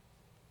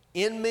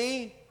in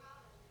me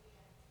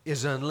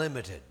is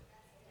unlimited.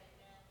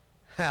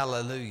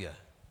 Hallelujah.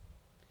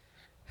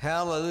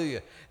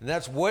 Hallelujah. And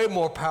that's way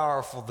more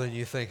powerful than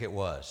you think it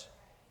was.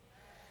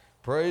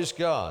 Praise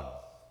God.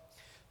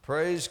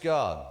 Praise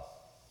God.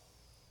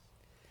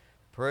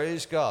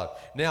 Praise God.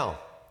 Now,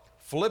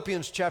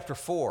 Philippians chapter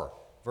 4,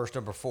 verse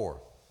number 4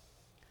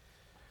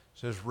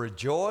 says,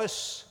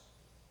 rejoice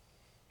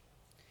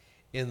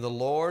in the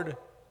Lord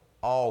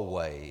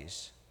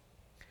always.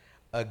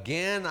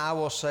 Again, I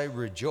will say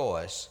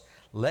rejoice.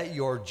 Let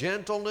your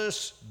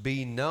gentleness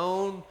be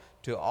known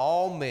to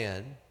all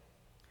men.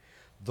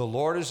 The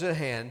Lord is at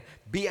hand.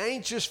 Be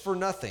anxious for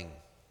nothing,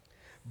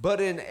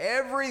 but in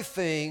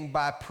everything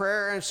by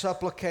prayer and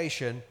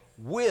supplication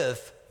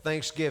with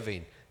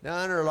thanksgiving. Now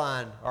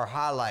underline or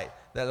highlight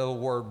that little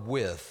word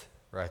with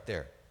right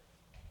there.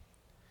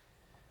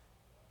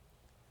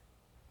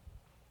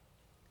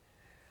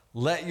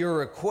 Let your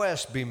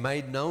requests be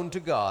made known to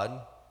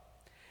God,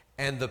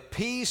 and the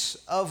peace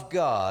of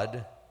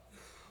God,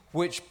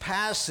 which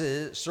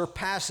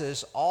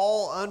surpasses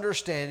all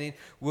understanding,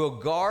 will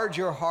guard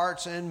your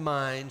hearts and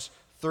minds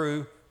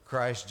through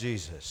Christ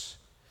Jesus.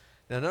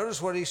 Now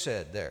notice what he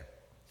said there.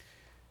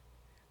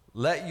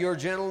 Let your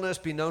gentleness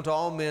be known to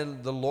all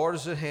men. The Lord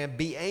is at hand.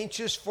 Be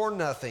anxious for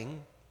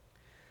nothing,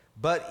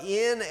 but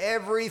in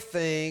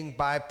everything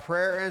by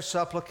prayer and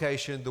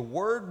supplication. The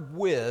word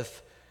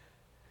with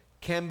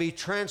can be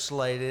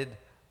translated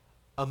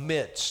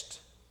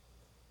amidst.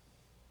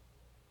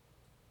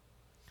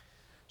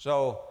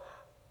 So,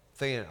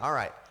 thinking, all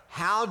right,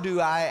 how do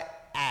I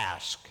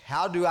ask?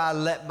 How do I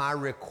let my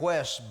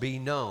requests be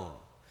known?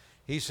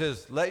 He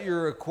says, let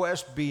your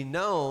requests be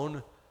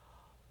known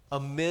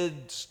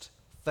amidst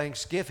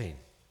thanksgiving.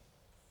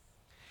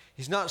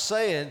 He's not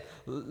saying,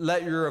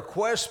 let your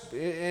requests,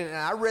 and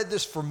I read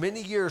this for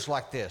many years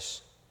like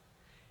this.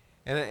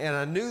 And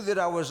I knew that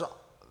I was,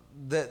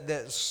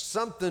 that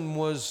something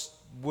was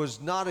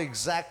not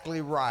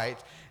exactly right.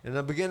 And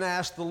I began to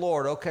ask the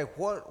Lord, okay,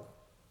 what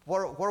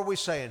are we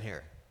saying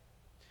here?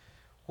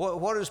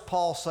 What is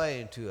Paul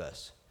saying to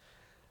us?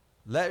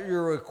 Let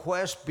your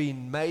request be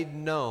made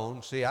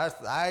known. See,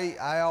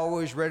 I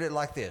always read it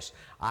like this.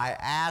 I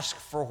ask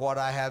for what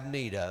I have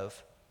need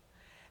of,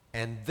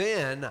 and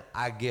then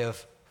I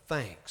give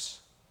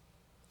thanks.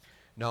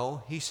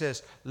 No, he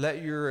says,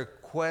 let your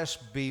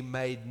request be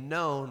made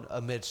known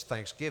amidst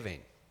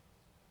thanksgiving.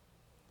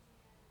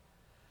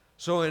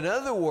 So in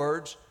other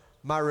words,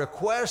 my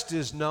request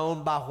is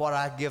known by what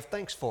I give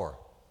thanks for.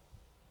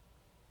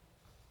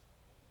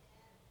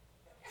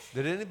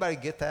 Did anybody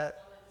get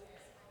that?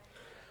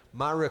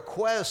 My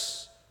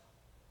request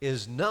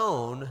is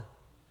known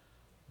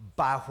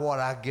by what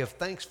I give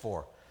thanks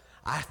for.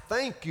 I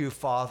thank you,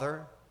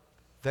 Father,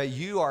 that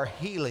you are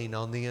healing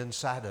on the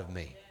inside of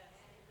me.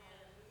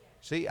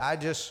 See, I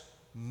just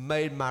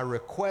made my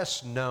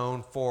request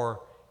known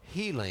for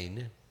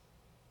healing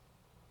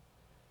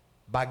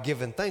by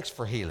giving thanks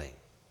for healing.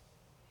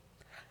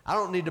 I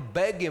don't need to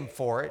beg him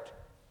for it.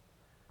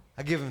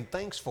 I give him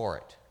thanks for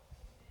it.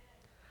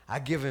 I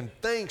give him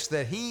thanks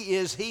that he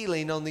is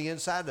healing on the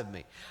inside of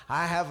me.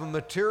 I have a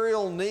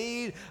material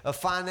need, a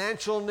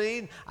financial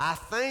need. I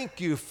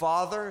thank you,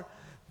 Father,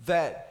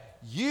 that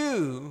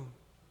you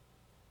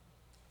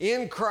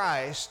in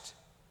Christ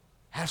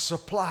have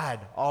supplied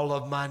all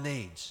of my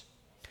needs.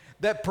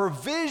 That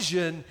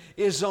provision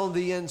is on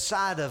the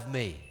inside of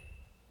me.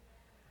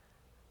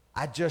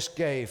 I just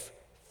gave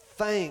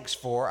thanks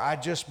for, I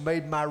just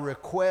made my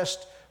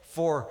request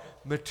for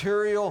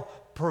material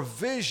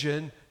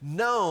provision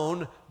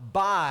known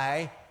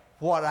by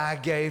what I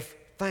gave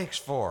thanks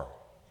for.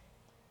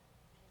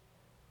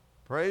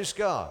 Praise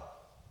God.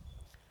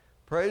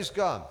 Praise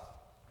God.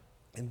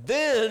 And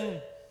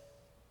then,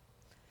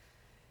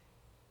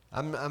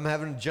 I'm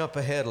having to jump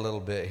ahead a little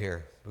bit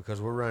here because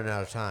we're running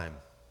out of time.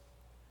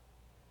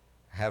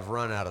 Have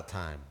run out of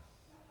time.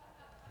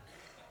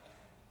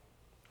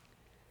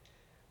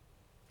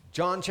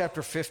 John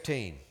chapter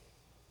 15.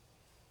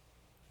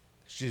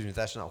 Excuse me,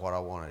 that's not what I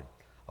wanted.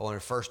 I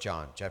wanted 1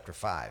 John chapter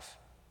 5.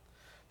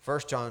 1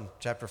 John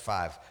chapter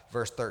 5,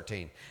 verse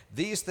 13.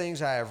 These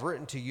things I have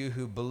written to you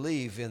who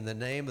believe in the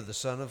name of the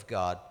Son of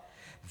God,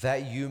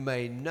 that you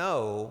may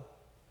know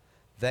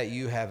that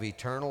you have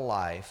eternal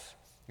life,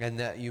 and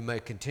that you may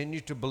continue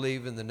to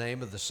believe in the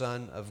name of the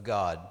Son of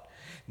God.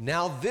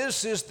 Now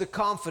this is the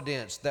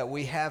confidence that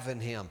we have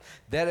in him,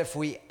 that if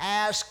we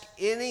ask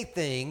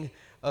anything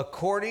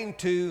according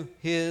to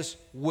his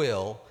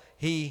will,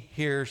 he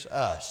hears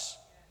us.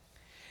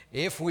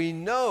 If we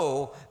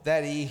know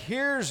that he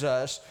hears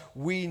us,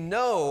 we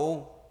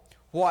know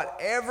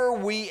whatever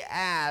we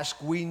ask,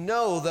 we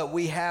know that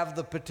we have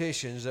the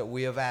petitions that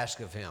we have asked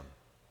of him.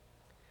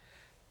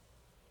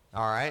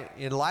 All right,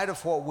 in light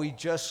of what we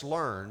just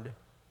learned,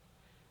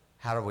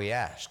 how do we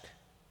ask?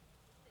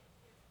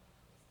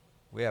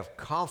 We have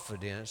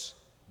confidence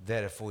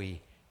that if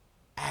we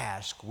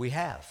ask, we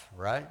have,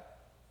 right?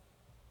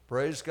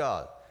 Praise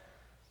God.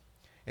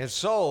 And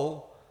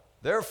so,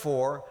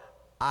 therefore,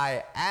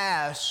 I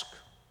ask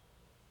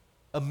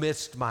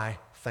amidst my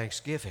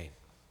thanksgiving.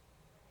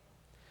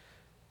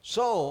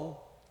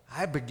 So,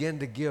 I begin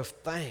to give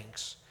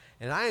thanks.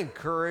 And I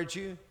encourage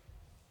you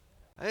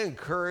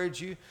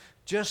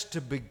just to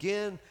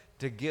begin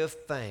to give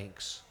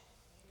thanks.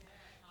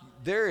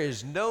 There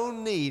is no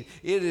need.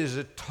 It is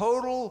a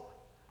total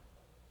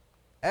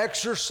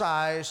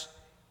exercise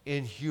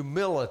in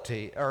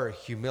humility.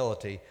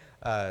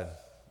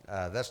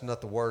 That's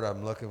not the word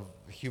I'm looking for.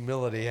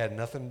 Humility had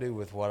nothing to do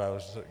with what I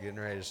was getting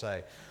ready to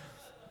say.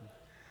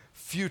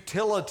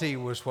 Futility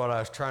was what I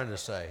was trying to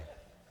say.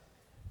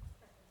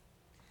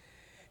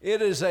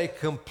 It is a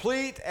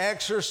complete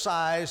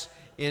exercise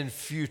in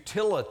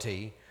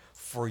futility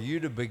for you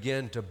to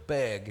begin to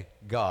beg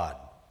God.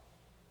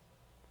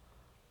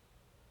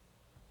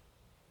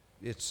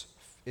 it's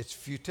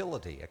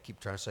futility. I keep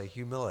trying to say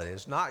humility.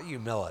 It's not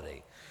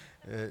humility.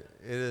 It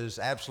is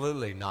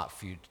absolutely not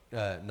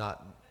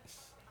not.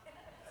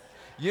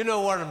 You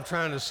know what I'm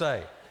trying to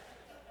say.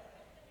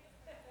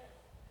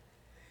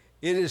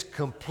 It is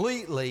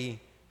completely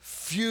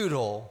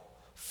futile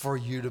for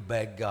you to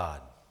beg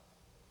God.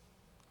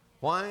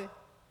 Why?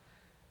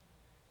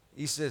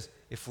 He says,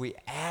 if we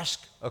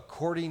ask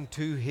according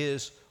to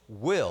his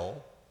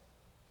will,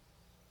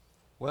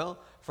 well,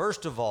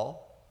 first of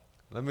all,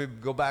 let me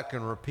go back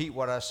and repeat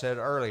what I said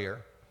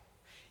earlier.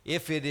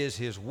 If it is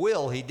his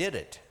will, he did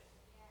it.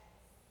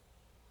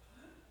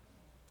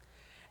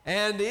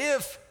 And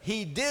if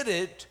he did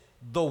it,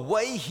 the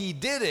way he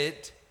did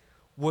it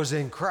was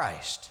in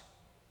Christ.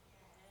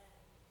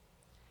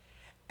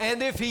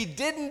 And if he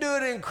didn't do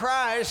it in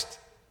Christ,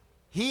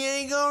 he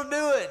ain't going to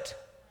do it.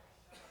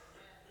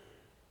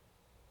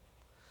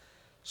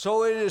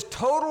 So it is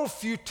total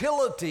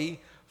futility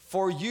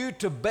for you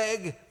to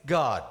beg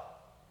God.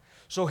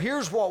 So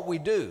here's what we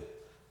do.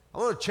 I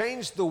want to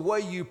change the way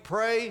you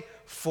pray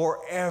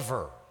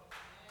forever.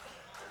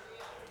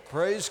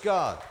 Praise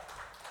God.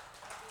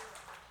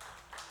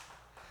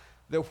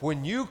 That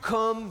when you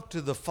come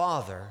to the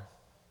Father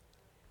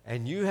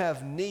and you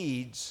have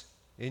needs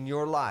in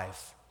your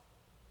life,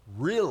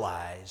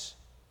 realize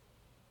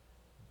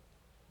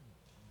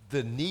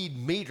the need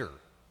meter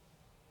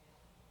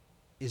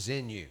is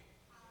in you.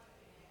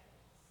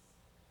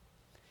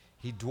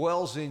 He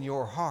dwells in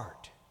your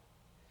heart.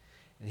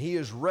 And he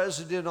is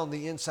resident on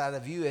the inside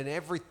of you, and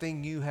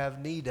everything you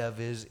have need of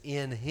is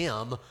in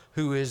him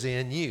who is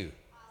in you.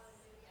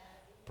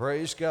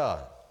 Praise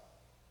God.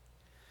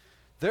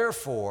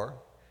 Therefore,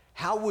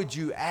 how would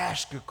you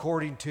ask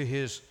according to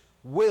his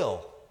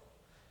will?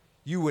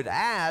 You would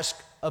ask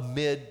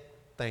amid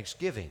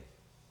thanksgiving.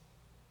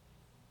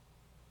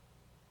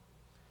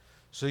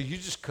 So you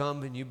just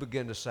come and you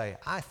begin to say,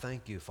 I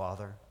thank you,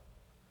 Father.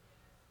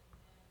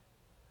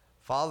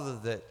 Father,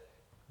 that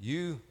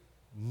you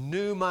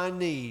knew my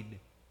need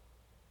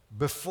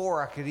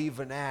before I could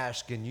even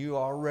ask, and you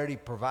already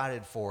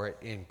provided for it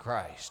in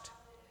Christ.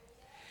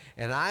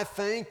 And I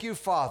thank you,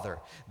 Father,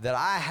 that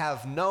I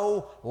have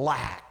no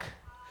lack,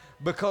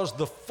 because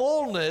the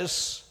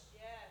fullness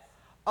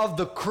of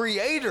the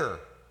Creator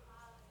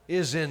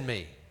is in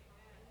me.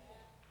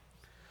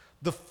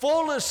 The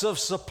fullness of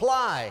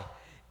supply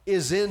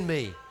is in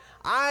me.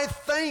 I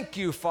thank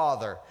you,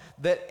 Father,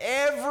 that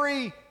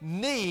every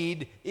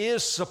need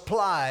is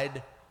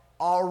supplied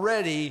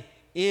already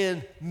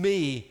in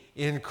me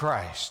in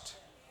Christ.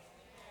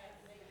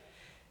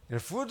 And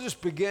if we'll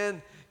just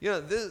begin,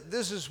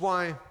 this is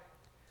why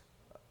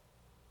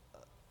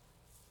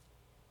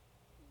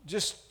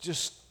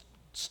just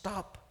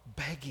stop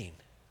begging.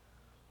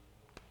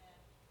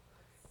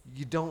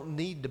 You don't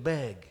need to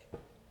beg.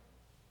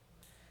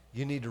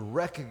 You need to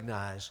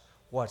recognize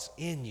what's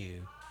in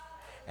you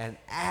and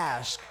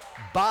ask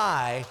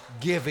by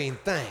giving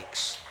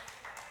thanks.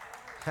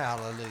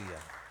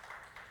 Hallelujah.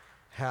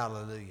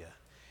 Hallelujah.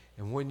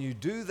 And when you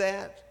do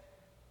that,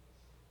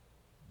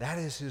 that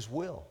is his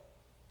will.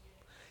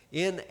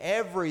 In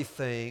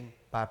everything,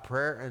 by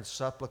prayer and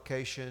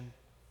supplication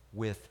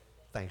with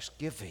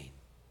thanksgiving,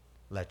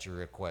 let your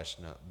requests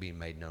be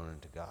made known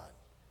unto God.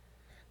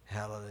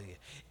 Hallelujah.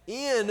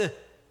 In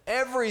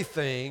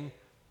everything,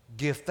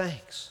 give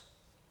thanks.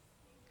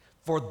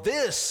 For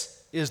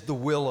this is the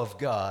will of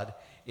God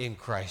in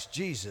Christ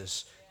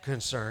Jesus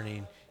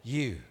concerning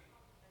you.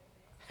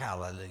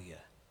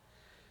 Hallelujah.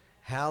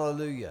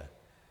 Hallelujah.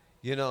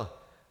 You know,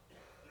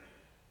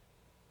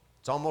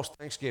 it's almost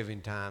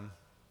Thanksgiving time.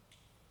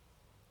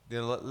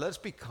 Then let's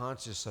be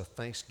conscious of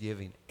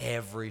Thanksgiving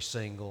every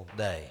single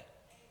day.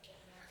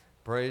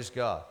 Praise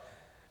God.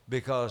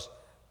 Because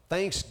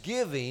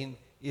Thanksgiving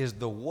is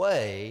the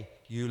way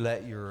you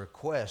let your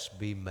requests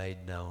be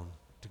made known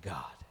to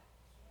God.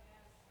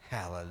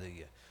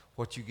 Hallelujah.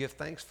 What you give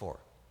thanks for.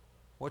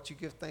 What you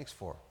give thanks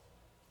for.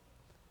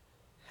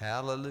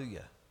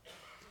 Hallelujah.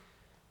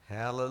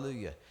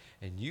 Hallelujah.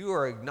 And you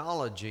are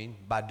acknowledging,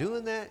 by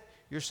doing that,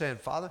 you're saying,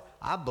 Father,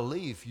 I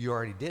believe you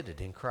already did it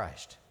in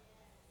Christ.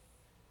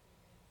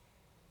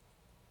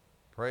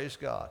 Praise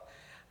God.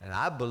 And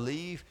I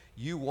believe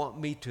you want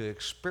me to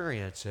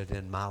experience it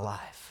in my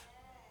life.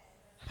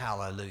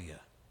 Hallelujah.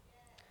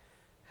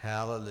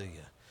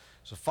 Hallelujah.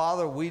 So,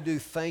 Father, we do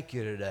thank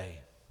you today.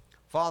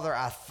 Father,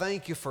 I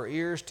thank you for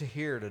ears to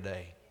hear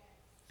today.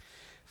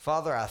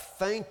 Father, I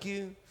thank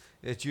you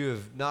that you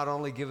have not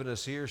only given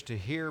us ears to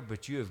hear,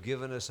 but you have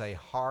given us a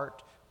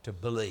heart to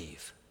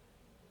believe.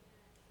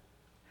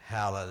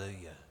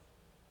 Hallelujah.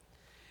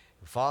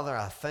 Father,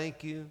 I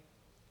thank you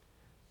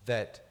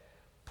that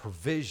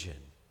provision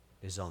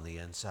is on the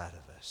inside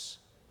of us.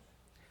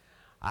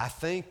 I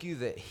thank you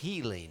that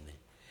healing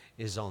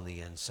is on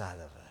the inside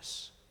of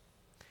us.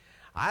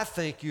 I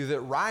thank you that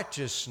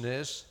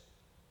righteousness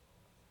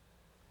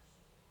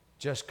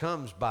just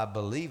comes by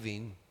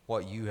believing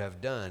what you have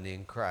done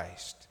in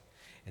Christ.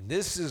 And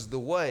this is the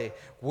way,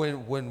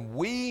 when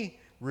we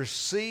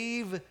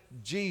receive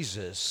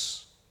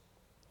Jesus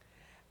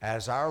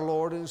as our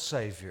Lord and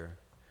Savior,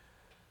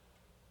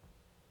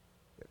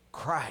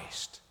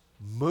 Christ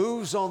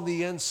moves on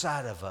the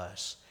inside of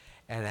us.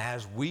 And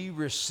as we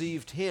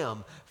received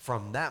him,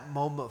 from that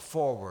moment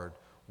forward,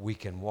 we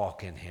can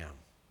walk in him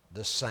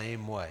the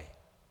same way.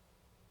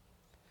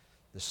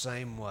 The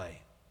same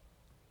way.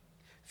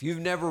 If you've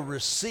never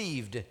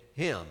received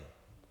him,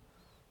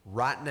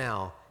 right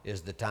now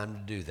is the time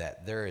to do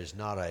that. There is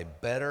not a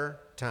better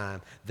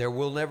time. There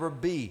will never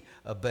be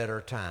a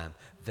better time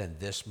than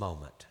this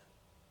moment.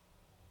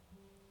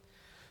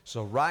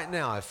 So right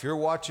now, if you're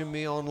watching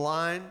me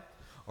online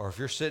or if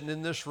you're sitting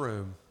in this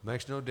room,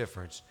 makes no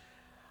difference,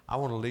 I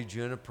want to lead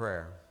you in a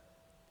prayer.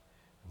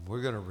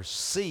 We're going to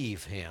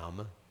receive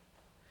him,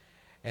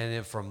 and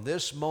then from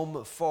this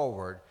moment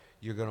forward,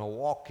 you're going to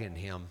walk in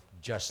him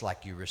just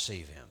like you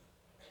receive him.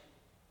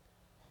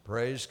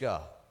 Praise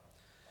God.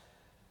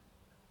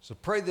 So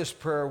pray this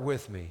prayer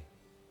with me.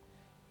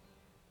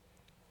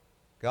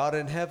 God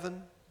in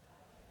heaven,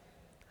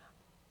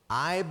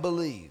 I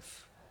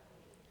believe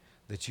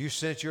that you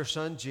sent your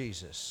son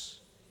Jesus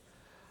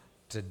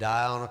to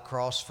die on a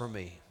cross for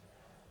me,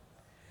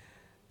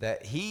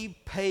 that he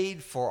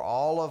paid for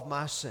all of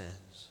my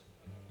sins.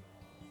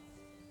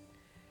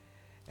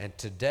 And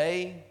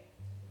today,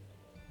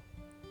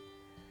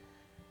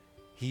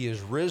 he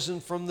is risen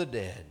from the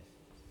dead,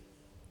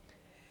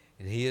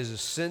 and he has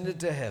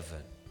ascended to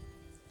heaven,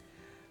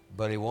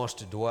 but he wants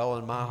to dwell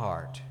in my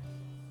heart.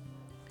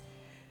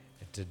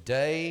 And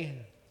today,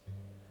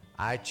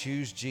 I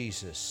choose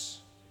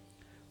Jesus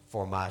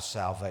for my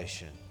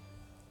salvation.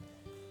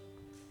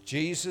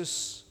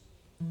 Jesus,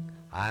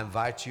 I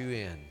invite you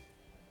in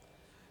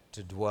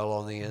to dwell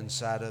on the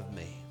inside of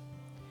me.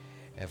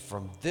 And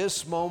from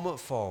this moment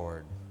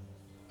forward,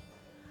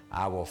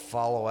 I will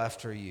follow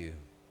after you.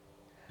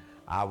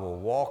 I will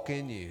walk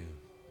in you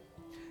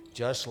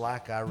just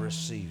like I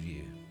receive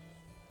you.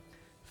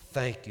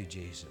 Thank you,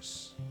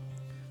 Jesus,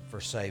 for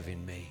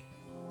saving me.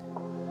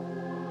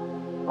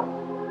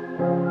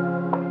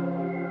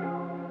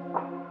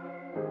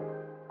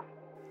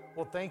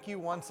 Well, thank you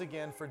once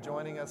again for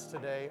joining us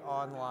today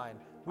online.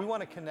 We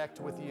want to connect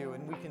with you,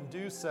 and we can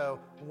do so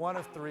one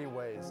of three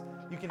ways.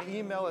 You can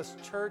email us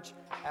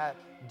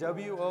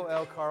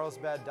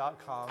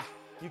church@wolcarlsbad.com.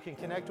 You can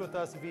connect with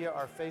us via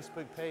our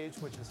Facebook page,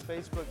 which is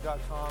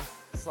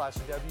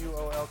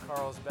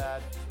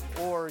facebook.com/WOLCarlsbad,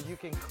 or you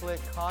can click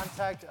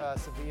Contact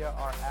Us via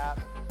our app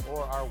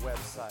or our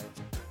website.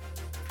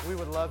 We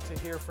would love to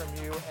hear from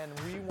you, and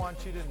we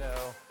want you to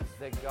know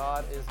that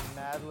God is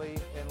madly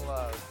in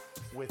love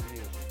with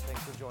you.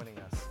 Thanks for joining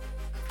us.